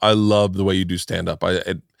love the way you do stand up.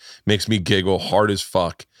 It makes me giggle hard as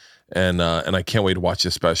fuck. And I can't wait to watch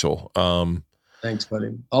this special. Thanks,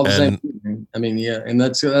 buddy. All the same thing, man. I mean, yeah, and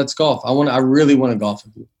that's golf. I really want to golf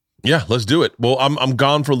with you. Yeah, let's do it. Well, I'm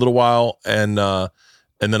gone for a little while, and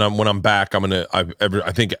then when I'm back,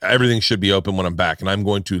 I think everything should be open when I'm back, and I'm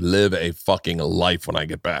going to live a fucking life when I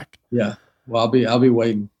get back. Yeah. Well, I'll be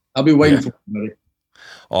waiting. I'll be waiting for you, buddy.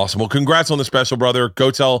 Awesome. Well, congrats on the special, brother.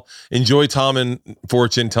 Enjoy Tom and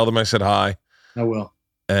Fortune. Tell them I said hi. I will.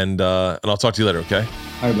 And I'll talk to you later, okay?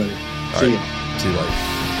 All right, buddy. See you. See you later.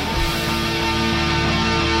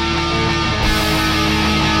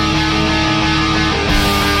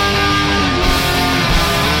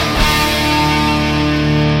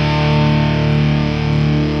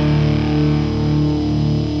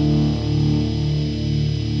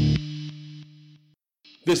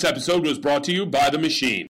 This episode was brought to you by The Machine.